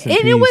like, Rest in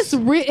and it was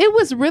peace. it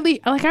was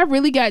really like I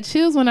really got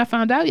chills when I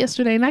found out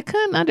yesterday, and I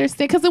couldn't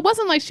understand because it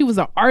wasn't like she was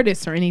an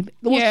artist or anything.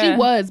 Well, she Yeah.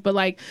 was, but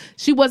like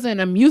she wasn't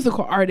a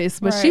musical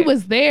artist, but she Right.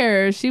 was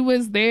there. She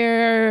was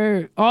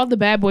there. All the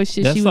bad boy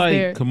shit. That's she was like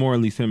there.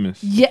 Kamora Lee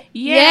Simmons. Yeah.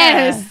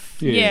 Yes.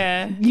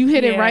 Yeah. You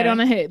hit it right Yeah. on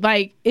the head.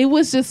 Like it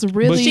was just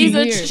really She's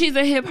weird. she's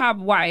a hip hop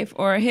wife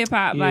or a hip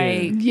hop Yeah.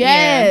 like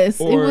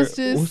Yes, Or it was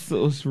just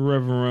what's the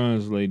Reverend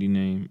Run's lady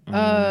name?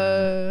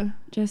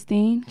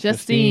 Justine.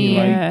 Justine.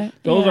 Like, Yeah.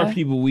 those Yeah. are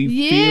people we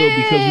feel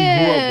because we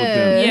grew up with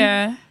them.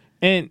 Yeah.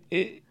 And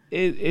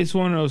it's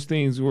one of those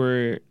things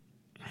where,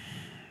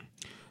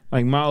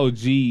 like, my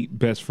OG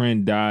best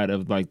friend died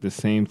of like the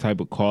same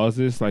type of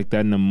causes, like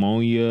that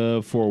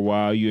pneumonia for a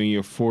while. You in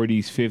your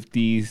 40s,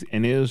 50s,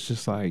 and it was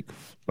just like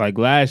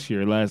this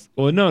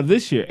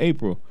year,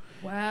 April,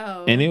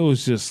 Wow. and it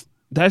was just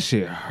that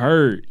shit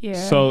hurt. Yeah.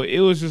 So it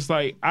was just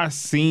like I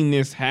seen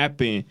this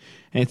happen,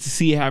 and to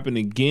see it happen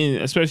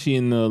again, especially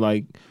in the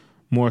like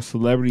more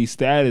celebrity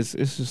status,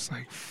 it's just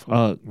like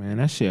fuck, man,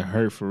 that shit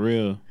hurt for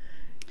real.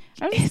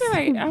 I just feel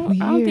like I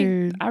don't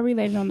weird. think I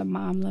related on the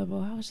mom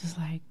level. I was just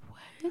like,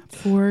 what?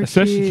 Poor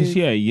Especially kid. because she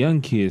had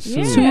young kids too.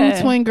 Yeah.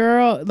 Two twin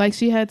girl, like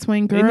she had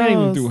twin girls. They're not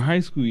even through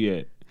high school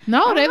yet.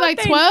 No, I they hope like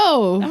they-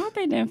 12. I hope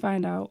they didn't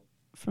find out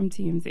from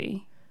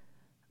TMZ.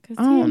 'Cause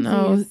I don't TMZ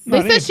know. is-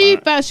 They they said she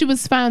fine. found she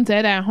was found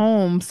dead at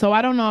home, so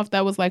I don't know if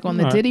that was like on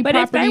the Right. Diddy But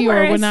if they property were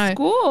or in not.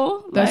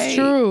 school, That's like,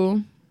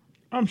 true.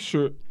 I'm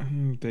sure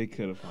they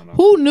could have found out.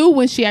 Who knew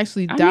when she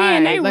actually I died?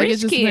 mean, they like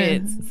rich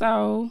kids,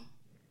 so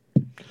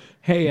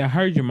Hey, I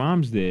heard your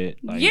mom's dead.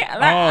 Like, Yeah,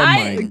 like,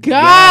 oh my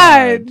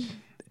God.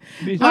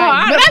 Bitch, Oh,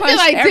 I'd but have I feel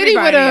like punched Diddy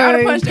would everybody. I'd have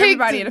have punched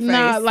everybody in the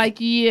Nah, face. like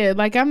yeah,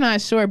 like I'm not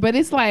sure, but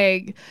it's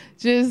like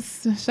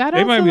just shout out.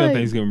 they might to be on like,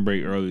 Thanksgiving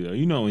break early though.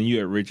 You know, when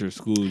you at richer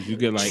schools, you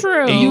get like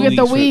True. 8 You get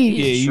the weeks for- week.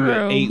 Yeah, you True.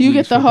 get 8 You weeks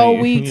get the for whole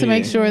Thanksgiving. week to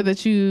make Yeah. sure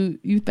that you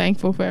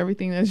thankful for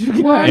everything that you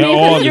got. well, I And mean,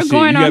 all because the you're shit.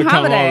 going You on gotta count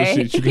all the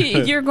holiday. shit you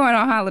got. You're going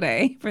on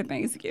holiday for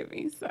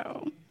Thanksgiving,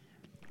 so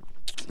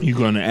You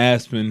going to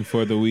Aspen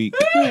for the week?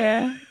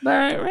 yeah.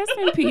 But rest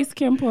in peace,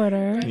 Kim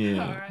Porter.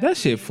 Yeah, that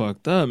shit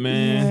fucked up,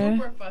 man. Yeah.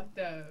 Super fucked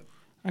up.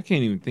 I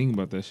can't even think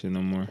about that shit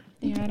no more.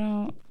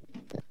 Yeah,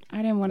 I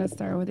didn't want to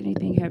start with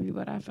anything heavy,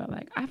 but I felt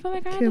like I had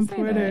Kim to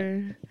say that.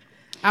 Porter.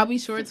 I'll be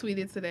sure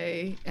tweeted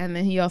today, and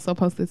then he also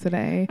posted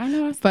today. I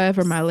know.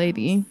 Forever, my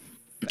lady.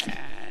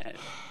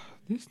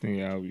 This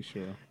thing, I'll be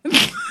sure.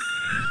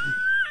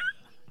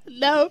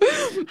 No,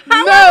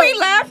 How are we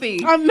laughing?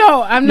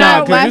 no, I'm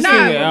not 'cause this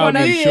laughing. nigga, I'll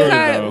be sure,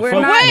 though. We're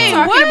Fuck not Wait,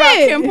 talking what? about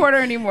Kim Porter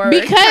anymore.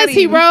 Because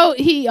he Kelly. wrote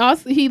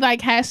he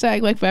like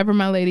hashtag like Forever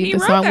My Lady. He The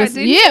wrote song that, was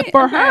didn't he?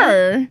 for Okay.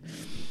 her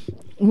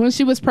when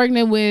she was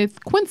pregnant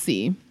with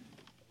Quincy.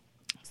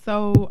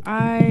 So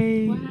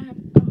I What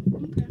happened?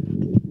 Oh, okay.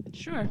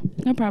 Sure,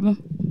 no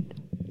problem.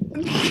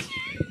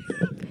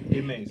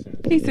 It makes sense.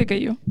 He's sick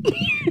of you.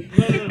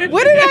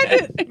 what did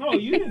I do? No,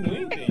 you didn't do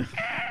anything.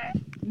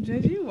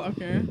 JG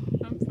Walker.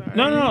 I'm sorry.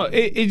 No.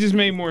 It just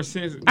made more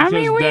sense. I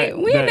mean, because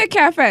we in the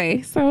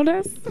cafe, so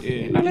that's Yeah,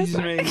 you know, it that's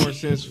just fine. made more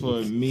sense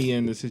for me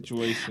and the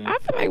situation. I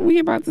feel like we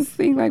about to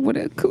sing like with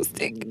an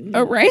acoustic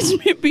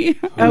arrangement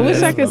behind. I wish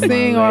I could Forever,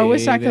 sing, my or I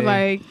wish I could lady.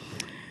 like.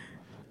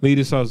 Lead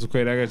us off,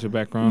 Quaid. I got your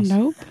background.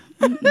 Nope.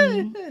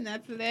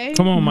 Not today.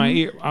 Come on,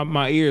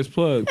 my ear is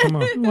plugged. Come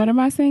on. What am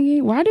I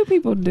singing? Why do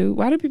people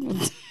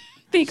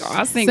think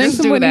all singers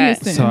some do Whitney that?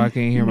 Houston. So I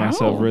can hear No.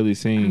 myself really I'm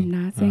sing.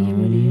 not singing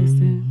Whitney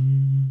Houston.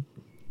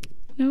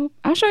 Nope.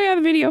 I'll show you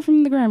the video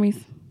from the Grammys.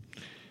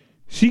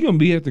 She gonna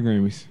be at the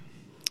Grammys.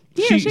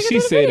 Yeah, she can do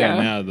the say that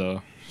video. now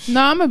though.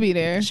 No, I'm gonna be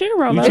there. She can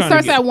roll You up. It trying to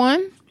starts get- at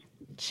 1.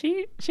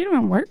 She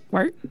don't work.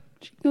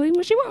 She can leave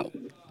when she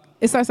want.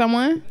 It starts at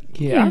 1.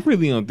 Yeah, I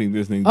really don't think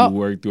this nigga Oh. do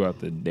work throughout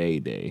the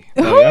day.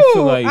 Ooh, I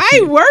feel like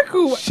I work.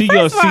 she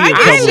gonna First of see all, a I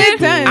couple get shit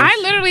people. done. I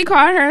literally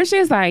called her and she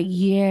was like,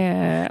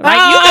 yeah.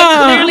 Like you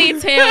could clearly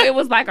tell it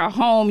was like a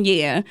home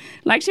yeah.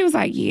 Like she was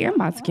like, yeah, I'm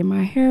about to get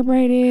my hair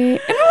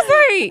braided. And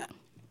I was like,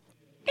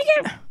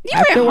 nigga, you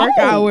After at work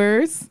home.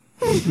 hours.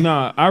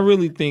 Nah, I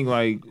really think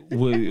like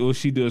what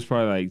she do is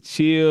probably like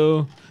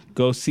chill,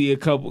 go into a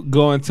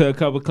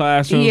couple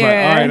classrooms. Like,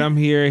 Yeah. all right, I'm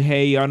here.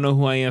 Hey, y'all know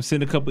who I am.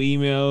 Send a couple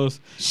emails.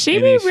 She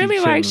And be then she really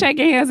like chilling.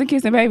 shaking hands and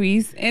kissing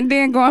babies and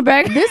then going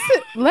back.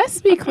 Let's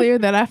be clear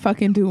that I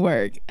fucking do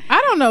work. I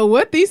don't know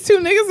what these two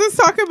niggas is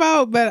talking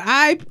about, but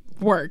I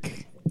work.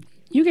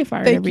 You get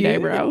fired Thank every day, you.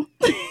 bro.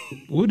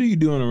 What do you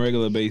do on a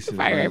regular basis?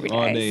 Fire every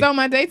all day. day. So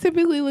my day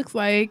typically looks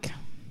like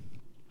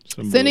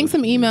sending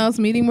some bullshit. emails,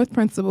 meeting with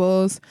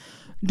principals,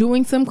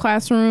 doing some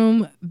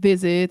classroom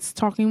visits,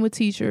 talking with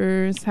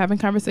teachers, having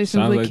conversations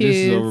Sounds with like kids.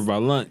 this is over by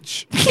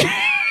lunch. 10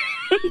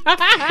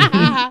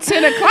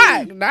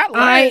 o'clock, not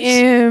lunch. I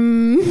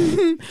am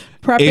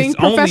prepping It's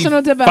professional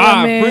only 5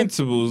 development.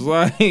 principles.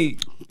 Like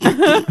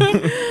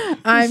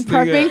I'm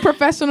prepping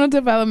professional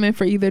development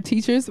for either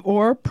teachers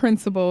or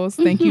principals.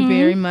 Thank you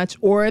very much.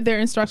 Or their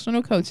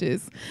instructional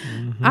coaches.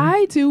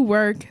 I do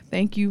work.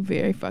 Thank you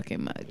very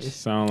fucking much. It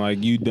sound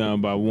like you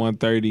done by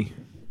 1:30.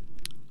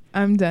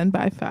 I'm done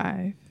by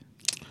 5.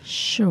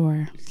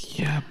 Sure.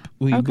 Yep,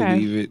 we Okay.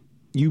 believe it.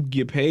 You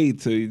get paid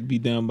to be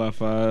done by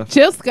 5.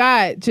 Jill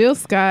Scott.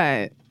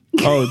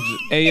 Oh,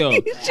 hey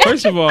yo!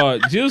 First of all,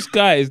 Jill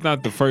Scott is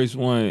not the first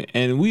one,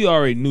 and we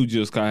already knew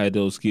Jill Scott had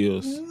those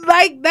skills.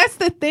 Like, that's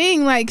the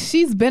thing. Like,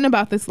 she's been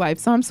about this life,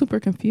 so I'm super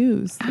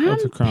confused. I'm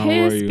What's a crown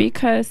pissed warrior?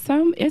 because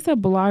it's a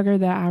blogger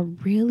that I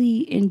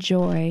really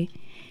enjoy,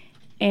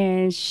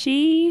 and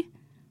she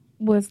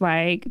was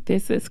like,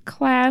 "This is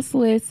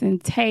classless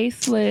and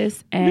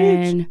tasteless,"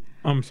 and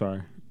I'm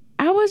sorry.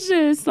 I was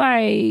just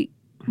like,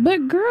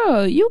 "But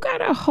girl, you got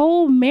a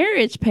whole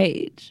marriage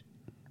page,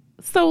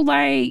 so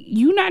like,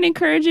 you not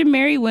encouraging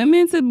married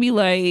women to be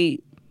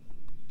like,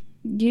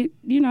 do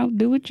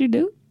what you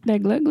do,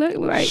 like look,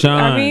 like,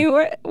 Shine. I mean,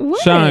 what?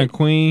 Shine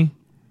Queen.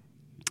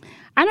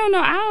 I don't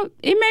know.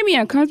 It made me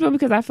uncomfortable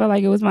because I felt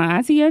like it was my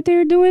auntie out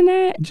there doing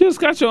that. Jill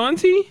Scott, your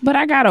auntie? But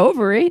I got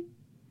over it.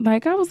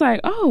 Like, I was like,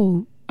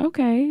 oh,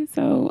 okay.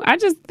 So I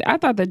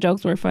thought the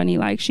jokes were funny.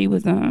 Like, she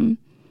was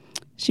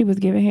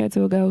giving head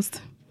to a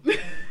ghost.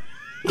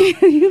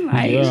 Like,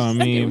 Yeah, I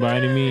mean, by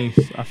any means,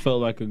 I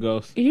felt like a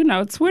ghost.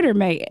 Twitter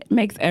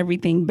makes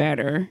everything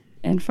better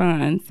and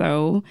fun.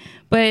 So,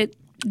 but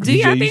do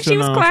DJ, y'all you think she still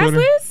was not on Twitter?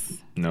 classless?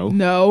 No.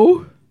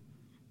 No.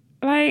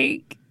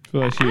 Like, I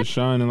feel like she was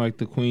shining like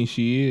the queen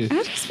she is.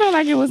 I just felt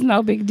like it was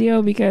no big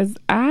deal because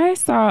I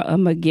saw a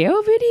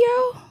Miguel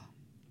video.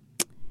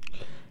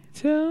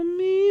 Tell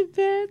me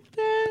that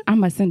I'm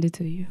gonna send it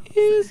to you.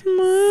 is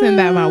mine. Send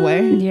that my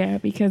way. Yeah,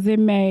 because it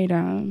made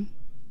I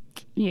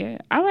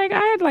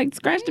had like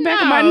scratched the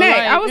back of my neck.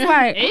 I was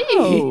like,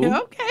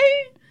 oh,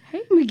 Okay.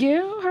 hey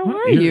Miguel, how My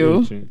are ear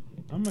you? itching.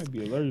 I might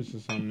be allergic to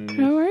something. In How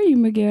this. are you,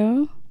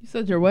 Miguel? You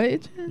said your what?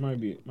 itching?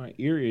 Might be my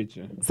ear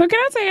itching. So can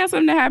I tell y'all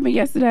something that happened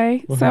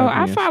yesterday? What So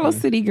happened I follow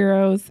yesterday? City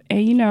Girls,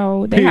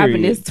 and they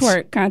having this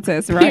Period. twerk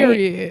contest, right?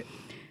 Period.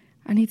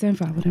 I need to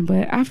unfollow them,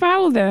 but I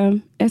follow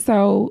them, and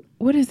so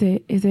what is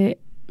it? Is it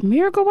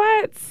Miracle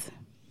Watts?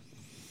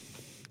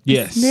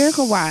 Yes.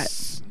 Miracle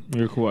Watts.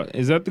 Miracle Watts.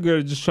 Is that the girl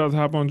that just tried to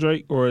hop on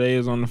Drake, or they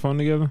is on the phone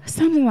together?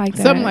 Something like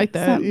that. Something like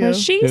that, yeah. But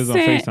she They was on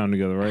sent FaceTime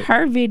together, right?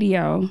 her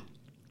video.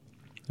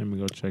 Let me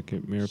go check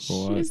it.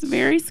 Miracle Watts. She's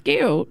very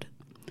skilled.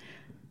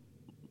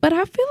 But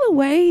I feel a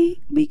way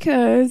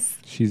because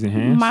She's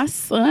enhanced. my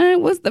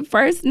son was the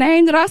first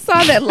name that I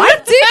saw that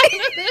liked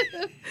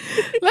it.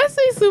 Let's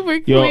be super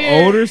clear.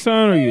 Your older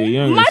son or your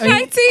younger My son?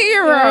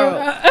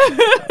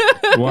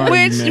 19-year-old. Why are you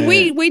Which mad?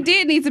 we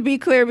did need to be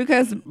clear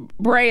because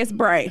Bray is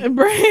Bray.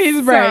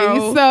 Brains.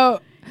 So- So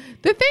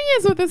the thing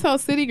is with this whole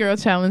City Girl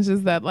challenge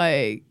is that,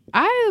 like,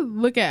 I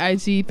look at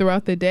IG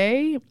throughout the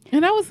day,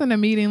 and I was in a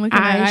meeting looking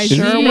I at IG,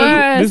 sure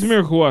was. This is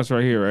Miracle Watts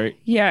right here, right?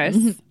 Yes.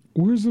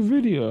 Where's the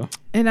video?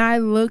 and I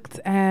looked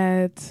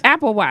at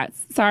Apple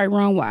Watts. Sorry,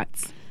 wrong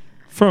Watts.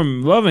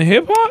 From Love and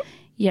Hip Hop?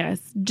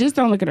 Yes. Just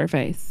don't look at her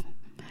face.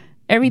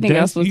 Everything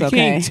else was you okay.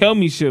 can't tell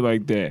me shit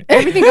like that.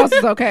 Everything else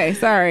was okay.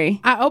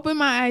 Sorry. I opened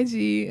my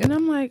IG, and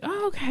I'm like,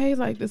 oh, okay,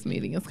 like this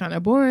meeting is kind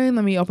of boring.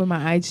 Let me open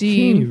my Can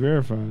you IG.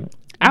 verify it?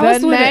 I The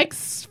was with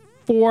next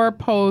 4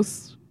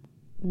 posts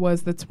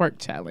was the twerk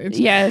challenge.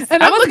 Yes.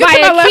 And I I'm was looking by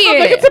to my a left, I'm kid.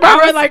 looking to my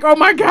right, like, oh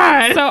my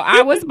God. So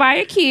I was by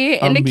a kid,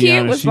 and the be kid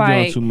honest, was she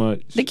doing like, too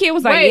much. the kid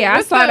was like, Wait, yeah, I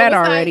what's saw that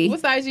what's already.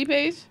 What's the IG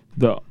page?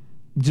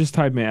 Just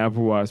type in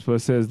Apple Watts, but it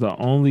says the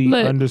only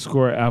Look.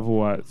 underscore Apple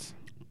Watts.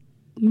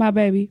 My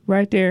baby,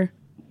 right there.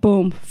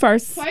 Boom.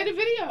 First. Play the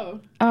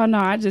video. Oh no,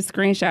 I just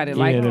screenshotted.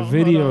 Like, Yeah, the hold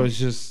video on. is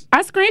just.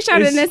 I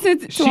screenshotted and then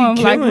sent it to she him.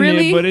 Like, killing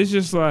really? it, but it's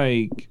just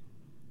like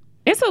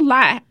It's a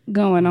lot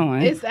going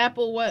on. It's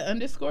Apple what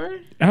underscore?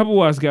 Apple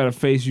Watts got a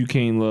face you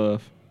can't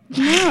love.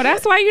 No,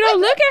 that's why you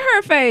don't look at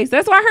her face.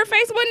 That's why her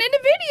face wasn't in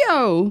the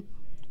video.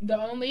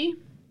 The only.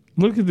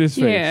 Look at this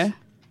face.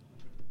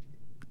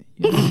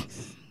 Yeah.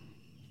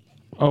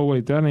 Oh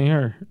wait, that ain't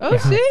her. Oh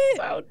shit.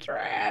 So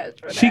trash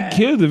for She that.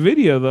 killed the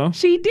video though.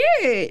 She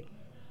did.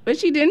 But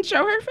she didn't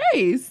show her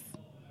face.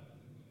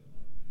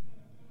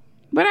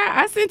 But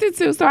I sent it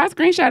to, so I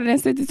screenshotted and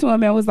sent it to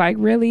him and was like,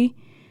 really?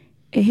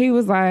 And he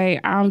was like,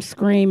 I'm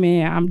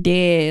screaming, I'm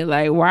dead.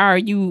 Like, why are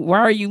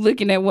you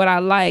looking at what I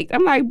liked?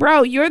 I'm like,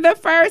 bro, you're the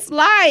first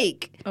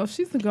like. Oh,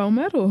 she's the gold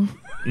medal.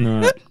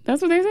 No,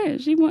 That's what they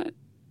said. She won.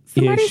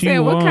 Somebody she said,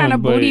 what won, kind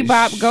of but booty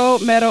bop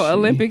gold medal she-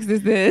 Olympics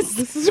is this?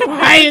 This is why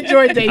I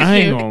enjoyed day I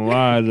ain't shift. gonna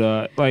lie,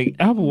 dog. Like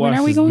Apple When Watch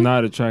are we is going?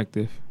 not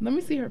attractive. Let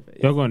me see her face.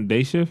 Y'all going to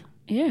day shift?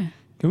 Yeah.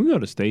 Can we go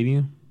to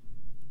Stadium?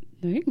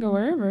 You can go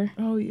wherever.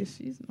 Oh yeah,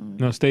 she's not.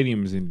 No,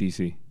 Stadium is in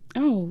DC.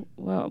 Oh,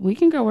 well, we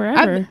can go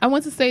wherever. I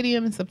went to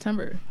Stadium in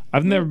September.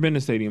 I've never been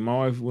to Stadium. My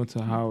wife went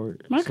to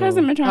Howard. My so-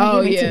 cousin been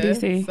trying to get me to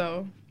DC.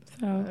 So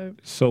So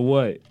So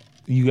what?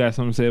 You got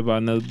something to say about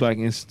another Black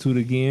Institute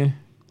again?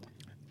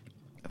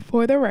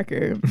 for the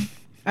record,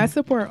 I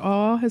support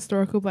all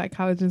historical Black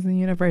colleges and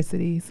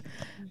universities.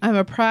 I'm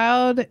a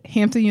proud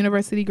Hampton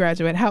University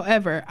graduate.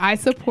 However, I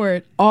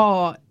support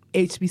all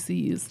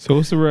HBCUs. So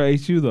what's the real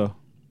HU though?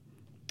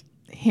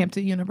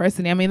 Hampton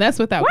University. I mean, that's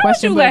without Why would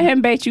question. you let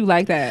him bait you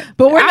like that?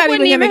 But we're I not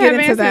wouldn't even gonna have get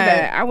into answered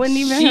that. I wouldn't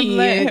even have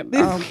let him.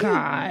 Shit. Oh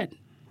God.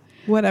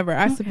 Whatever.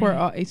 I support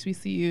all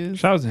HBCUs.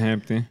 Shout out to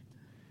Hampton.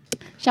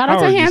 Shout out to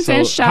Howard is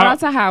Hampton. so- Shout out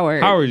to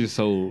Howard. Howard is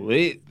so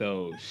lit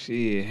though.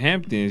 Shit,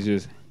 Hampton is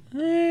just.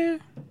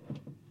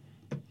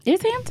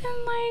 Is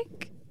Hampton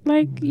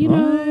like you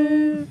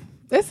know?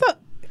 It's a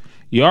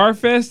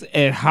Yarfest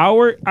at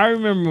Howard. I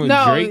remember when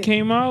No. Drake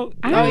came out.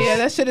 oh yeah,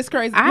 that shit is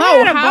crazy. I No,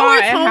 had a bar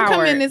Howard's at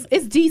homecoming Howard.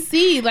 is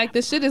DC. Like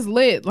the shit is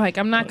lit. Like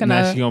I'm not Now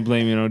gonna. she gonna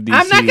blame it on DC.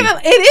 I'm not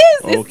gonna. It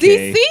is.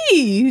 Okay. It's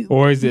DC.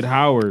 Or is it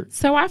Howard?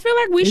 So I feel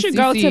like we It's should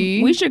go to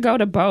DC. we should go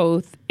to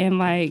both and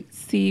like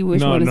see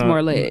which one is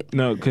more lit.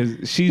 No,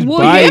 because she's Will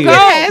biased. you go?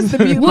 Yes, the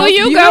Will most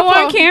you go on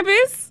beautiful-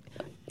 campus?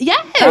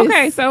 Yes.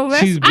 Okay, so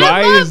let's. She's I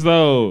biased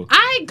though.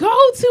 I go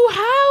to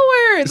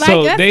Howard. Like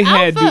So that's they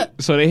had alpha.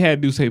 they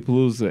had Duce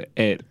Palooza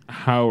at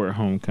Howard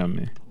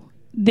homecoming.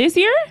 This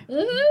year?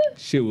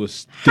 Shit was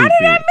stupid. How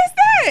did I miss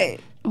that?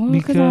 Oh,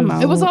 because I'm Because-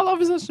 out. It was all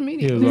over social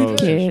media. It was all over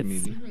social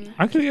Kids. media.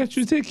 I could have got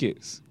you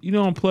tickets. You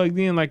know I'm plugged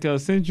in like a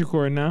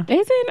Centricore now.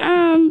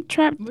 Isn't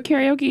trap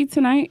karaoke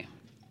tonight?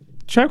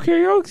 Trap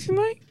karaoke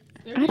tonight?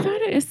 I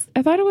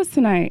thought it was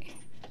tonight.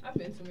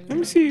 Let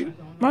me see.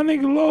 My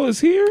nigga Low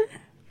is here.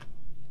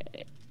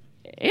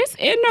 It's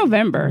in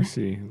November. Let's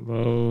see.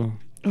 Low.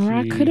 Or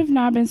I G. could have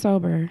not been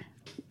sober.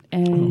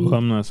 And Well,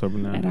 I'm not sober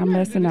and now. I'm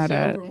messing that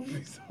up.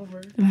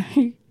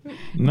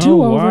 No,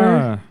 do over.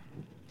 why?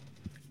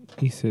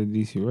 He said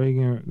DC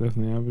Reagan,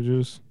 definitely apple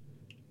juice.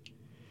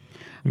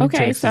 Let me Okay,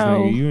 text this so-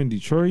 nigga. You in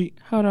Detroit?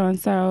 Hold on.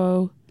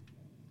 So,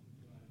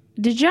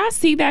 did y'all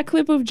see that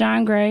clip of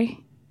John Gray?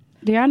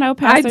 Do y'all know I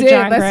Pastor did.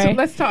 John Gray?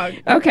 Let's talk.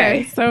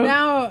 Okay, so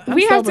now I'm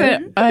we have sober.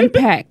 to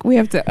unpack. We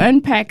have to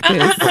unpack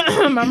this.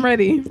 I'm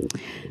ready.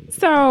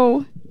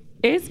 So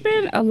it's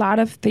been a lot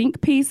of think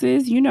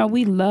pieces. You know,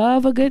 we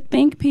love a good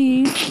think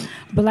piece.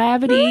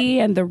 Blavity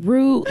and The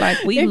Root.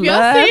 Like, we If y'all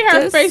love see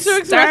her to facial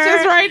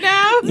expressions stir- right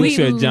now, You We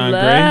said John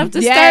love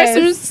Gray? to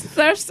Yes.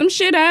 stir some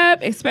shit up,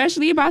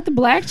 especially about the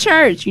black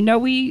church. You know,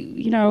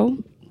 we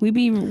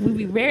be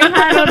very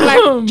hard on the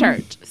black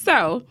church.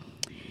 So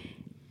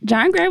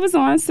John Gray was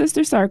on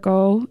Sister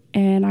Circle,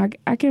 and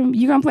I can.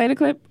 You gonna play the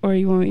clip, or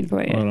you want me to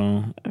play it? Hold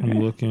on. I'm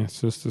looking.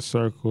 Sister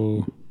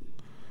Circle.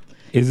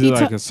 Is He it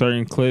like ta- a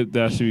certain clip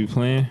that I should be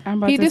playing? I'm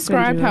about He to send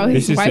described you how the It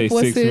his link. should say wife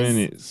was 6 his-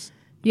 minutes.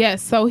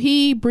 yes. So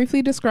he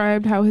briefly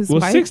described how his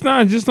Was wife.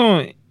 6ix9ine just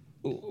on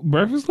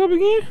Breakfast Club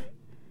again?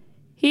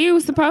 He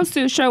was supposed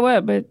to show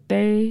up, but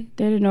they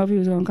didn't know if he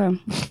was gonna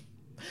come.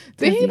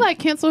 Did he like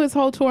cancel his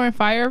whole tour and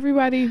fire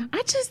everybody?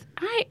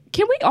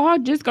 Can we all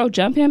just go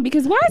jump him?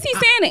 Because why is he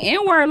saying the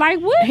N word? Like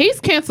what? He's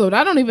canceled.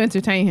 I don't even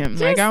entertain him.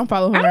 Like I don't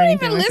follow him I or don't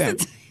anything even like listen that.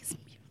 to his music.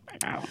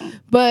 I don't.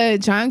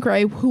 But John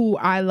Gray, who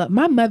I love,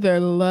 my mother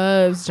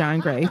loves John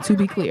Gray. To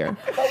be clear,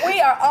 But we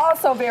are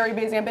also very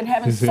busy and been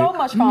having Is so it?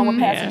 much fun with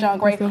Pastor John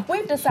Gray.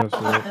 We've decided.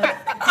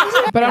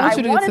 but I want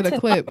you to get to the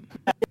clip.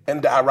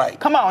 And die right.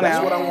 Come on That's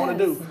now. what I want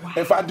to do.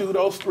 If I do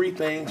those 3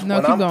 things, No,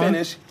 when keep I'm going.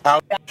 finished,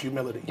 I'll get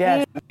humility.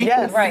 Yes.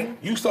 Yes. Right.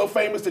 You so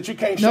famous that you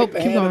can't Nope, shake the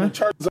keep hand of going. the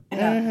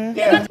church.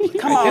 Yeah.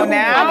 Come on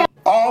now.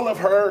 All of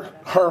her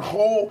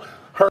whole.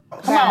 Come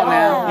on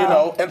now. You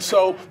know, and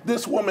so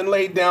this woman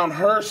laid down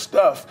her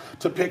stuff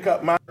to pick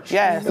up my.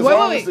 Yes. As Wait,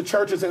 long wait, as the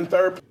church is in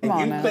third place, on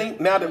you now.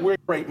 think now that we're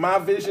great. My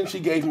vision, she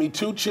gave me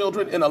 2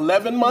 children in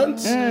 11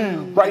 months.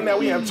 Right now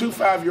we have 2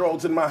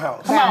 5-year-olds in my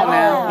house. Come on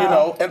now. You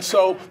know, and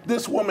so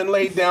this woman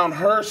laid down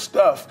her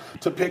stuff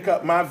to pick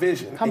up my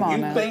vision. Come and on you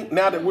now. think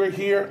now that we're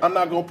here, I'm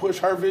not going to push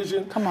her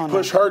vision, Come on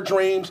push now. her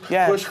dreams,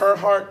 Yes. push her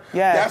heart.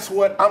 Yes. That's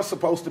what I'm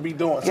supposed to be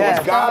doing. So Yes.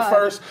 it's God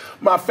first,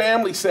 my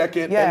family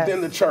second, Yes. and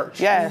then the church.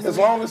 Yes. As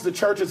long as the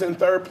church is in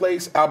third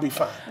place, I'll be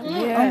fine.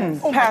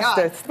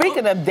 Pastor,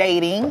 speaking of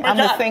dating, I'm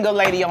a single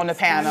lady on the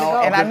panel,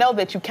 and I know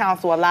that you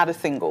counsel a lot of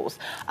singles.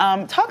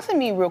 Talk to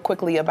me real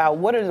quickly about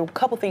what are the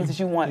couple things that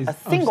you want a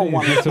I'm single saying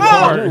woman it's to a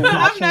part. do.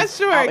 I'm not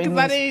sure out because in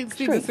I these didn't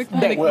see the streets.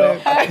 6-minute Well,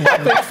 clip. I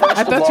think first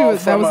I of thought all, you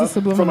was- that from was a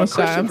subliminal from a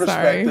Christian shot. I'm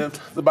sorry.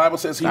 perspective, the Bible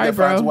says he Sorry, that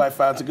finds a bro. wife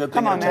finds a good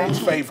thing Come and on obtains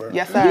now. favor.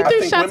 Yes, sir. You I threw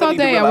think shots women all need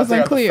to day. I realize was they are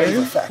the unclear.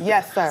 favor factor.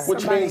 Yes, sir.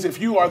 Which means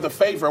if you are the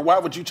favor, why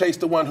would you chase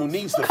the one who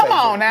needs the Come favor?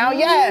 on now,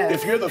 yes.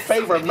 If you're the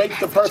favor, make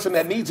the person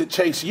that needs it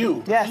chase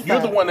you. Yes,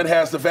 You're sir. the one that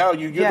has the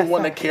value. You're Yes, the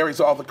one sir. that carries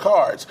all the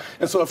cards.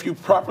 And so if you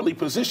properly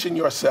position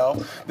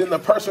yourself, then the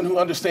person who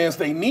understands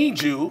they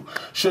need you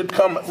should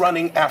come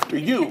running after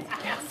you.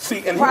 See,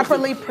 and here's the-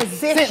 Properly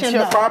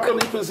positioned.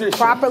 properly positioned.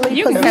 Properly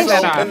You can And, cut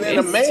so, that off. and then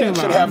a It's man too should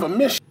long. have a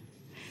mission.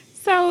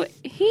 So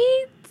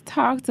he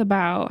talked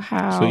about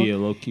how So yeah,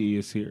 low key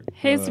is here.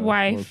 his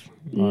wife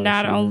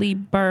not only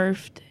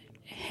birthed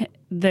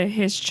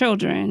his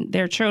children,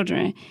 their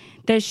children,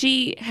 that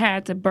she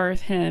had to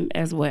birth him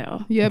as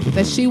well. Yep,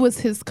 that she was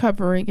his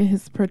covering and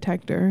his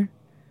protector.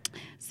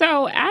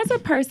 So, as a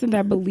person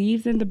that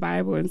believes in the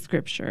Bible and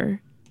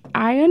Scripture,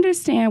 I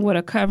understand what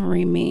a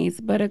covering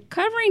means, but a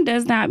covering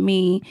does not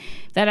mean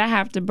that I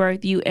have to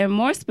birth you. And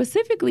more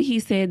specifically, he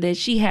said that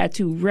she had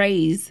to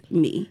raise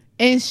me.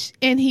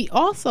 And he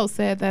also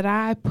said that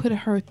I put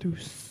her through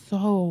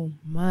so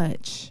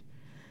much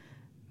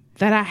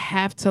that I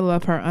have to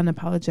love her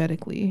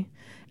unapologetically.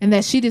 And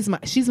that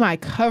she's my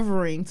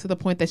covering to the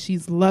point that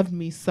she's loved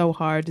me so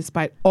hard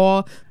despite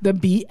all the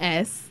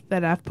BS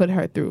that I've put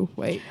her through.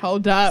 Wait,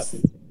 hold up.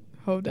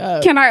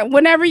 Can I,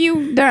 whenever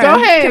you done?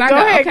 Go ahead, can I go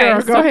ahead,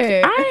 girl, go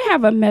ahead. I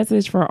have a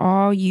message for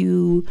all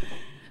you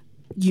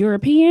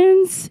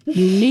Europeans,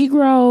 you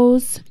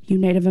Negroes, you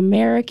Native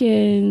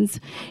Americans,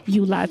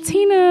 you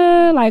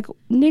Latina, like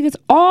niggas,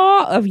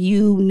 all of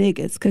you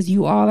niggas, because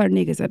you all are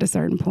niggas at a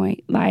certain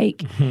point.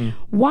 Like,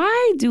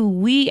 why do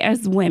we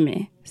as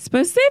women,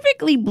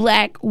 specifically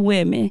black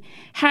women,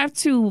 have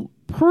to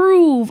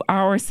prove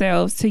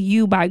ourselves to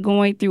you by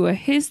going through a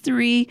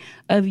history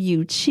of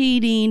you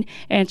cheating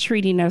and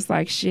treating us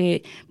like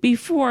shit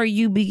before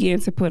you begin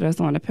to put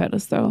us on a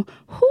pedestal?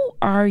 Who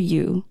are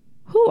you?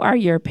 Who are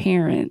your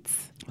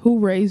parents? Who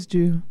raised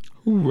you?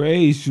 Who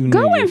raised you?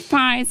 Go niggas? and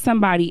find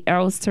somebody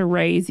else to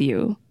raise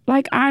you.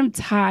 Like, I'm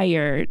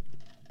tired.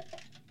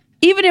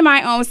 Even in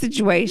my own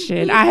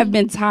situation, I have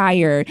been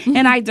tired,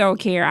 and I don't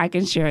care. I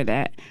can share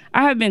that.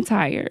 I have been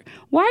tired.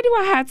 Why do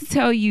I have to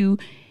tell you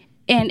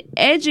and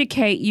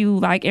educate you,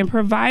 like, and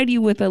provide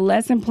you with a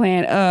lesson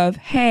plan of,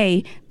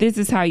 hey, this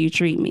is how you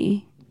treat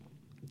me?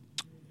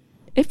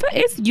 If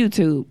it's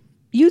YouTube.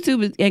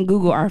 YouTube and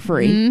Google are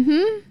free.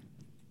 Mm-hmm.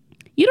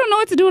 You don't know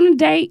what to do on a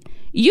date?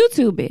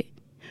 YouTube it.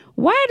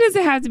 Why does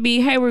it have to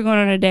be, hey, we're going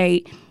on a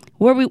date?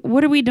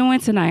 What are we doing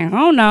tonight? I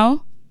don't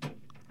know.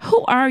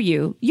 Who are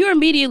you? You're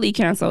immediately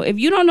canceled. If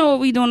you don't know what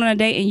we're doing on a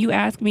date and you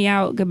ask me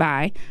out,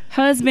 goodbye.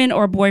 Husband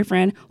or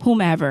boyfriend,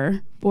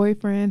 whomever.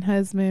 Boyfriend,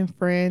 husband,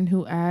 friend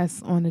who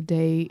asks on a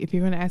date. If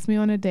you're going to ask me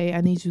on a date,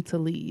 I need you to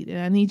lead. And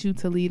I need you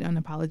to lead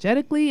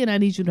unapologetically. And I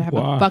need you to have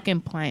a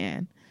fucking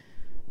plan.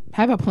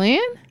 Have a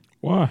plan?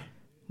 Why?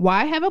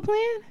 Why have a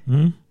plan?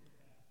 Hmm?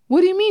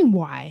 What do you mean,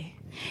 why?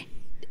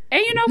 And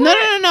you know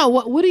what? No.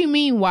 What do you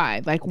mean,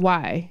 why? Like,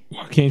 why?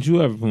 Why can't you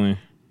have a plan?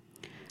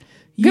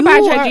 Goodbye,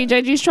 JG.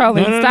 JG's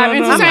trolling. Stop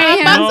entertaining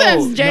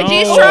him.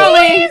 JG's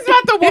trolling.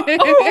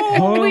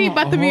 We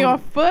about to be on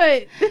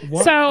foot.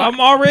 What? So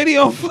I'm already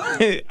on foot.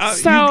 You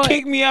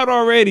kicked me out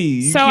already.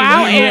 You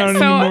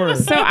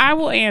I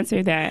will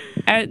answer that.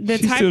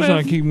 She's still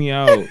trying to kick me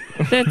out.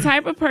 The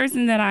type of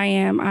person that I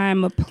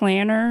am a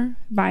planner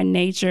by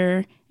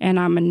nature, and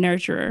I'm a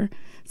nurturer.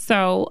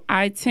 So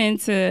I tend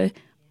to,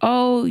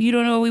 you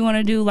don't know what we want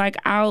to do? Like,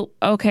 I'll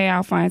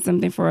find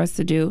something for us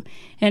to do.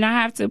 And I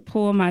have to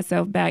pull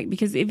myself back,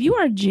 because if you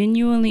are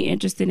genuinely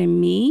interested in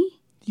me,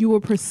 you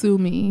will pursue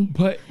me.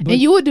 But and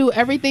you will do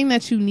everything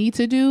that you need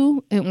to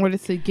do in order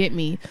to get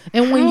me.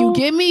 And when you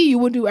get me, you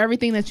will do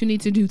everything that you need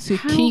to do to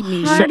keep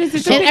me. And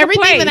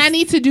everything that I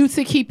need to do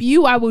to keep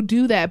you, I will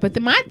do that. But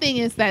my thing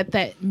is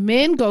that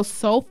men go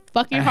so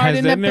fucking hard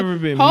in the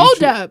paint.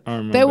 Hold up.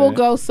 They will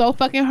go so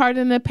fucking hard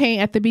in the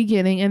paint at the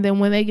beginning, and then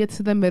when they get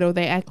to the middle,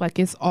 they act like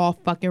it's all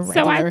fucking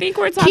regular. So I think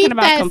we're talking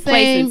about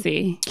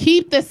complacency.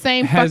 Keep the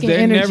same fucking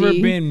energy. Has there never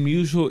been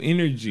mutual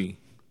energy?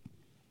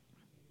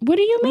 What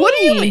do you mean? What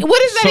do you mean?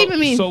 What does that even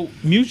mean? So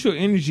mutual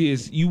energy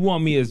is you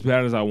want me as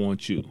bad as I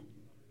want you.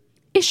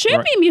 It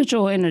should be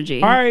mutual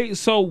energy. All right.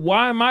 So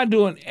why am I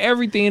doing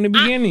everything in the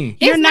beginning?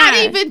 You're not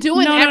even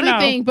doing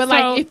everything. But so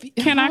like,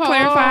 can I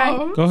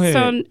clarify? Go ahead.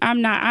 So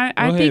I'm not.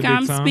 I think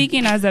I'm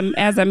speaking as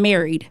a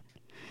married.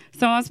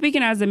 So I'm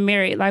speaking as a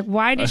married. Like,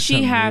 why did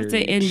she have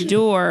to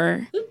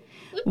endure?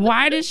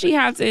 Why did she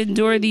have to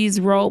endure these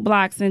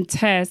roadblocks and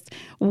tests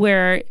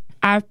where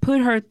I've put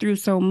her through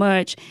so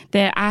much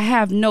that I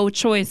have no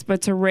choice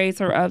but to raise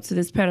her up to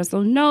this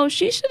pedestal? No,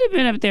 she should have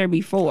been up there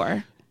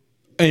before.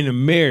 In a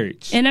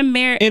marriage. In a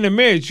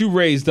marriage, you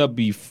raised up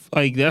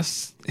like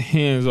that's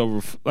hands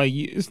over. Like,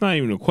 it's not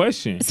even a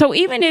question. So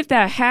even if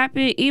that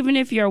happened, even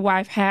if your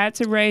wife had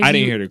to raise you, I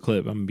didn't hear the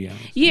clip. I'm gonna be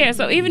honest. Yeah.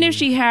 So even if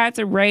she had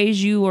to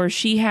raise you, or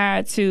she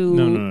had to,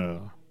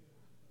 no.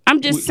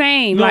 I'm just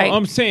saying. No, like,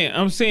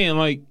 I'm saying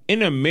like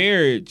in a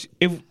marriage,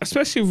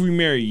 especially if we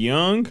marry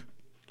young,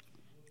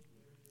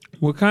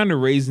 we're kind of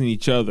raising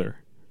each other,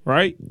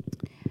 right?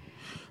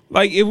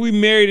 Like if we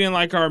married in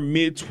like our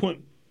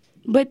mid-20s.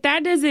 But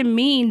that doesn't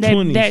mean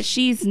that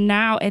she's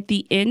now at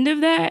the end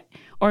of that,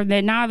 or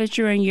that now that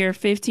you're in year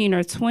 15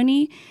 or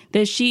 20,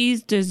 that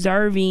she's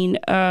deserving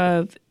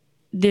of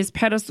this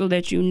pedestal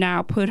that you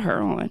now put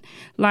her on.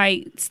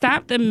 Like,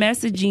 stop the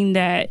messaging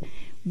that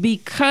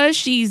because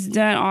she's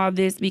done all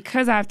this,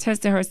 because I've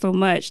tested her so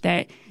much,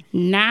 that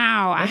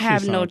now I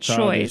have no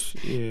choice.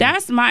 Yeah.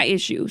 That's my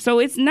issue. So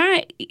it's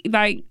not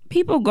like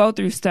people go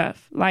through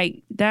stuff.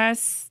 Like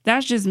that's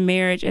just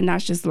marriage, and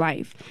that's just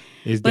life.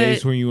 It's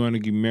days when you want to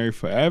get married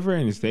forever,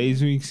 and it's days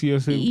when you can see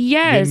yourself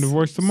getting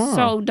divorced tomorrow.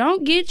 So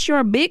don't get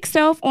your big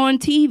self on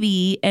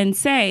TV and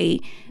say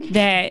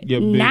that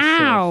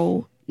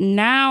now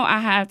I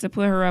have to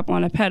put her up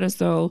on a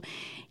pedestal.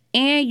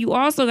 And you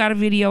also got a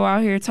video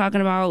out here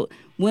talking about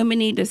women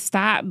need to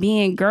stop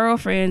being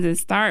girlfriends and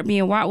start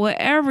being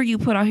whatever you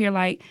put out here.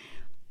 Like,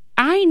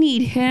 I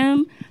need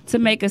him to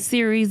make a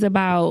series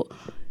about,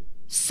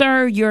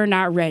 sir, you're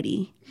not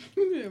ready.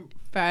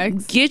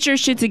 Facts. Get your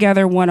shit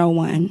together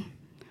 101.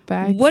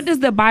 Facts. What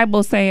does the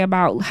Bible say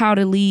about how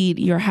to lead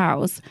your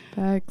house?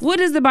 Facts. What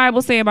does the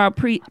Bible say about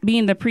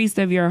being the priest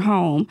of your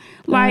home?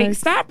 Like, Facts.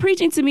 stop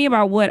preaching to me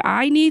about what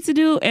I need to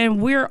do.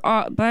 And we're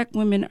all, black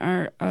women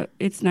are,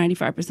 it's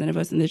 95% of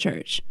us in the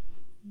church.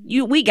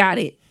 We got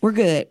it. We're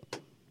good.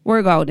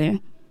 We're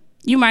golden.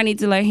 You might need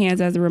to lay hands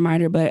as a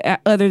reminder, but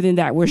other than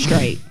that, we're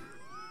straight.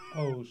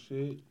 Oh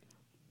shit!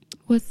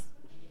 What's?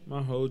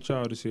 My whole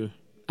child is here.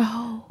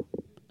 Oh.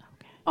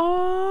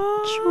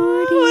 Oh,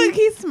 Jordy. look,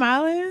 he's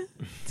smiling.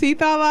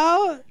 Teeth all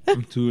out.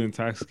 I'm too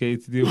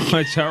intoxicated to deal with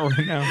my child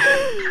right now.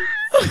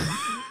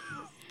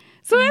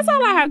 So that's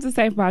all I have to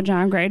say about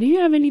John Gray. Do you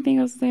have anything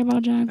else to say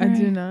about John Gray?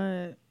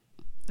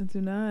 I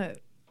do not.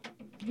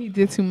 He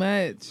did too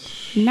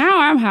much. Now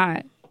I'm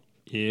hot.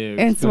 Yeah, And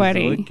it's 'cause of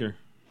sweaty. liquor.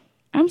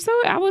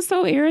 I was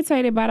so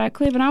irritated by that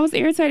clip, and I was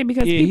irritated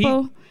because Yeah,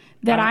 people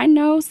that I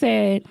know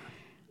said,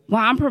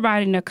 well, I'm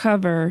providing a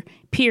cover,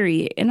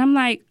 period. And I'm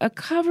like, a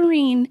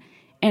covering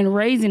and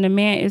raising a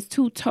man is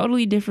two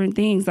totally different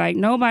things. Like,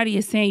 nobody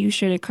is saying you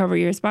shouldn't cover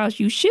your spouse.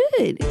 You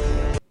should.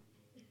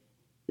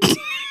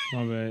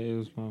 My bad. It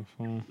was my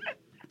phone.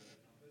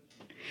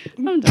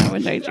 I'm done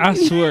with JJ. I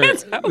swear,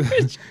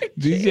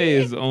 DJ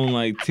is on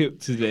like tip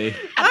today.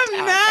 I'm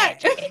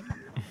not.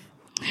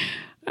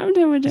 I'm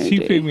done with JJ. She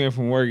picked me up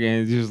from work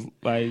and just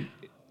like,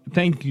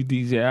 thank you,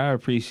 DJ. I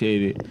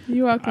appreciate it.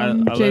 You're I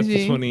welcome, left the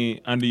JG.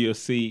 20 under your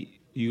seat.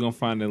 You gonna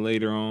find it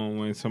later on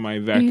when somebody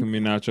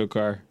vacuuming out your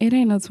car. It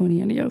ain't no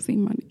 20 under your seat,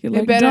 money.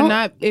 It better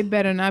not. It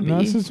better not be. No,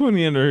 it's a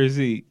 20 under her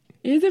seat.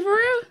 Is it for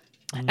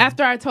real?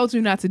 After I told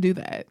you not to do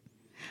that.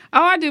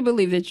 Oh, I do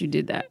believe that you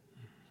did that.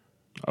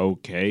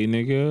 Okay,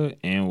 nigga.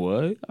 And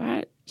what?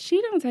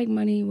 She don't take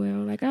money well.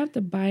 Like, I have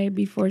to buy it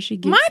before she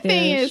gets My there.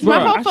 thing is, Bruh, my I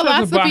whole tried to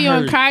buy philosophy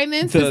on her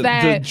kindness the is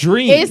that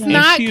drink, it's and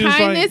not she was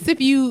kindness like-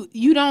 if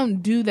you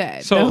don't do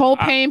that. So the whole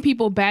I- paying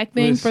people back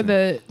thing for Listen,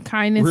 the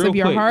kindness real of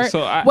your quick, heart.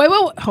 so I- wait,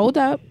 hold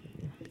up.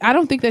 I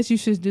don't think that you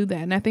should do that,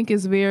 and I think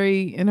it's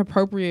very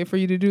inappropriate for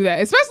you to do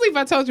that, especially if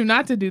I told you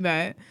not to do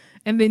that,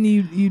 and then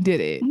you did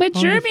it. But I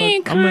don't you're give a fuck.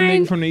 being I'm a nigga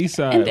kind. from the east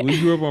side. We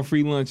grew up on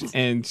free lunch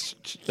and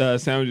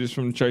sandwiches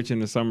from church in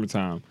the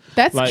summertime.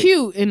 That's Like-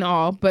 cute and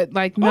all, but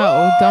like,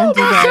 no, don't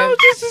do that.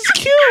 This is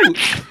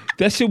cute.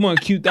 That shit wasn't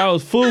cute. That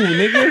was food,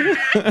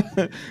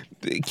 nigga.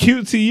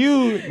 Cute to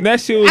you. That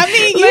shit was. I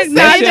mean, you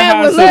that said shit that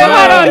how I was Look, hold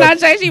on.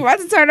 survived. Now, Jay, she about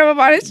to turn him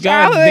about his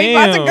childhood. He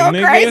about to go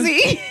Goddamn, nigga.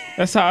 crazy.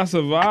 That's how I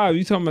survived.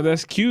 You talking about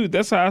that's cute?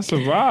 That's how I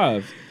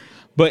survived.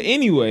 But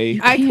anyway,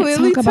 I Can't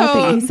clearly talk about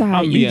the told. east side.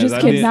 I'm- You yes, just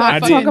I did- cannot I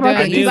talk did- about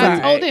I the did east I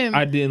side. told him.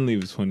 I didn't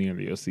leave a 20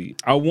 under your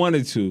seat. I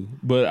wanted to,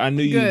 but I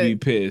knew you'd Good. be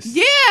pissed.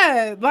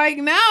 Yeah, like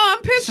now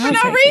I'm pissed for I'll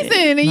no take it.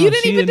 reason, and No, you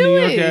didn't she even a do New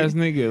York it. ass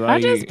nigga. I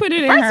Like, just put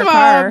it in First her of all,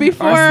 car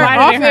before or slide it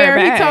off in her air,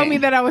 he bag. told me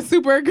that I was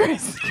super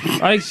aggressive.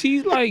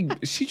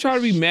 she tried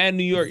to be mad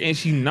New York and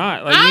she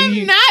not. Like I'm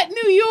you, not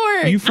New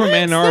York. You from I'm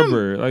Ann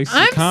Arbor? Like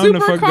I'm calm super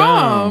the fuck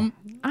calm. down.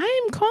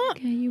 I am calm.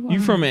 Yeah, you You are.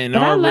 from Ann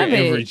But I Arbor love and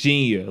it.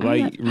 Virginia.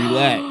 Like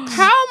relax.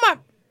 How am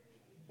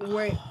I?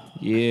 Wait,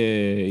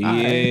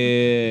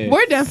 Yeah.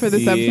 we're done for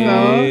this episode.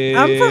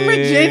 Yeah. I'm from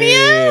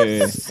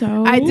Virginia.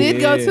 So I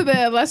did go Yeah. to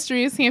the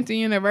illustrious Hampton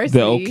University.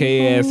 The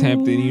okay ass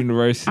Hampton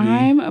University.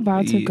 I'm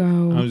about to Yeah. go.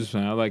 I'm just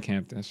saying. I like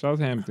Hampton. Shout out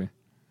to Hampton.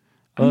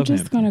 I I'm love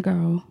just Hampton. gonna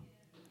go.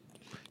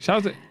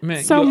 Shout out to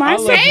man. So yo, my I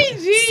love-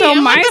 KG, So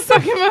I'm my about to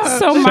fuck him up.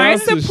 so Shout my out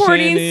to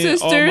supporting Shannon,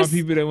 all my sisters.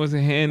 people that was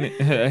in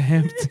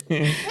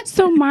Hampton.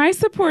 So my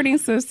supporting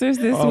sisters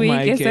this All week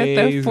my is at Ks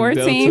the and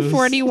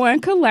 1441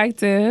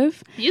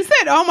 Collective. You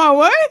said, "Oh my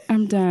what?"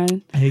 I'm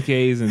done.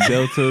 AKs and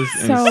Deltas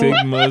and So-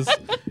 Sigmas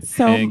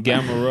So and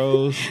Gamma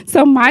Rose.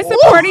 so my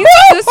supporting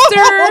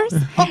sisters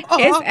is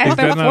at Is the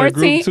that not a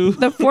group too?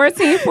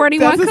 1441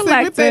 That's a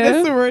Sigma Theta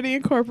Collective. Sorority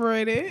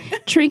Incorporated.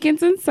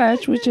 Trinkets and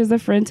Such, which is a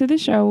friend to the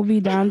show, will be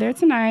down there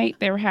tonight.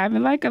 They were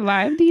having like a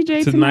live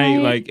DJ tonight.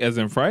 Like as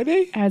in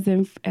Friday? As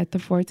in at the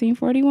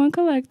 1441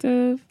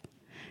 Collective.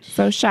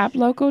 So shop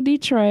local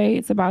Detroit.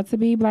 It's about to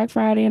be Black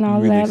Friday and all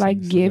Really that. Like,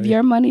 excited. give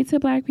your money to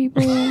Black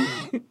people.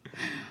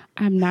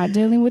 I'm not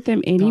dealing with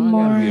them Oh, I gotta be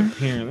anymore. a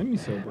parent. Let me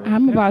sober.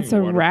 I'm about Pass me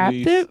to water,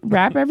 please.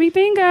 wrap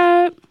everything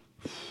up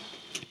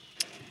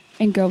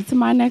and go to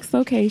my next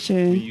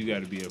location. You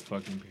gotta be a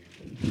fucking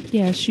parent.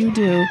 Yes, you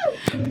do.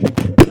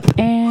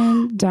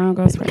 And down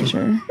goes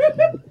pressure.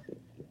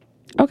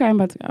 Okay, I'm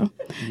about to go.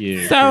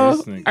 Yeah. So,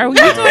 this nigga- are we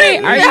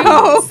doing? Are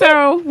you?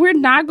 So, we're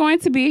not going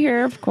to be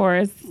here, of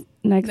course,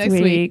 next Next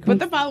week. week, but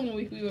the following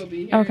week we will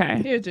be here.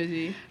 Okay. Here,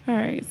 Gigi. All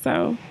right.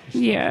 So,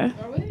 yeah.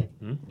 Are we?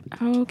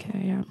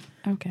 Okay.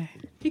 Okay.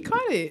 He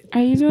caught it. Are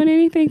you doing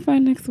anything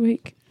fun next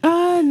week?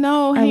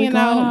 No, Are we hanging going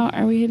out. out?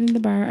 Are we hitting the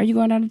bar? Are you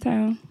going out of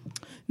town?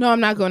 No, I'm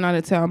not going out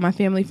of town. My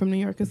family from New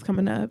York is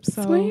coming up.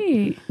 So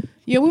Sweet.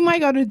 yeah, we might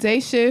go to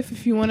day shift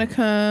if you want to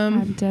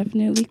I'm come.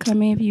 definitely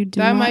coming. If you do,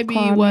 That not might be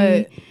call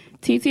what me,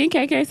 TT and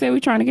KK said we're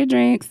trying to get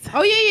drinks.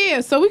 Oh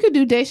yeah. So we could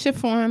do day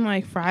shift on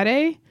like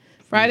Friday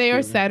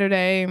or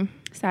Saturday.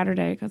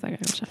 Saturday, because I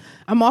got a shot.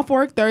 I'm off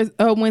work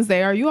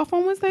Wednesday. Are you off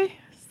on Wednesday?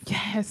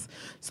 Yes.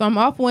 So I'm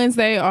off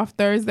Wednesday, off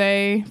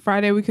Thursday.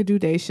 Friday we could do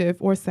day shift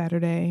or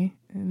Saturday.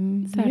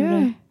 And Saturday.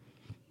 Yeah.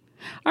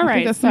 All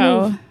right.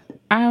 So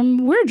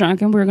we're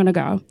drunk and we're gonna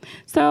go.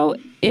 So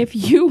if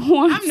you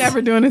want, I'm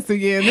never doing this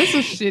again. This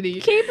was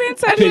shitty. Keep in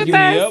touch Picking with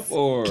me us. up,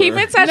 or? Keep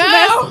in touch No. with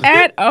us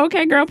at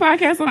OK Girl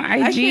Podcast on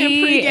IG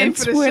pregame and for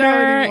the show Twitter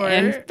anymore.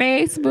 and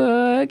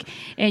Facebook,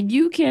 and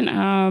you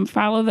can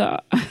follow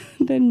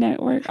the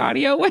network,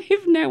 Audio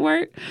Wave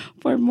Network,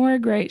 for more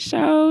great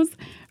shows.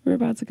 We're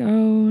about to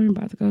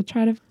go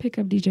try to pick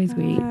up DJ's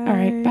weed. All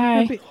right,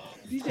 bye.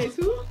 DJ's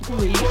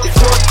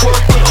who?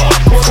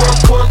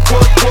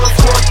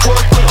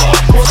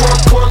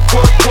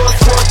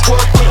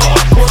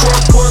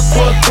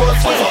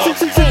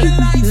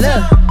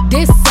 Look,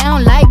 this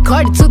sound like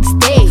Cardi to the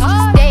stage.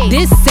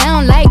 This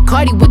sound like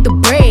Cardi with the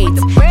braids.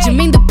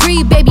 Jermaine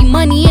Dupri, baby,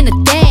 money in a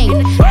thing.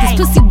 This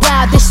pussy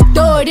wild, this shit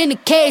throw it in a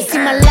case. See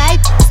my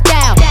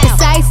lifestyle,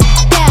 it's ice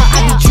down. I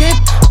be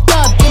dripped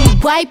up, get me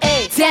wiped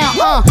down.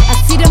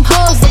 I see them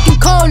hoes looking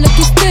cold,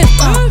 looking stiff.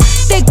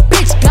 Thick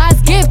bitch,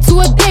 God's gift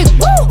to a dick.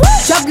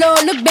 Drop low,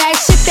 look back,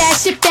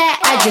 shit that.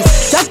 I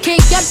just drop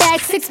kick, your back,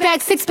 six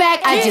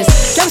pack. I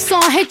just drop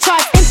song, hit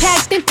charts,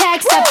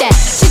 impact. Stop that.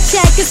 Chit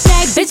chat, get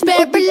snack, bitch,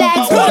 better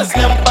relax. I wanna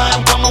slim by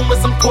woman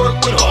with some pork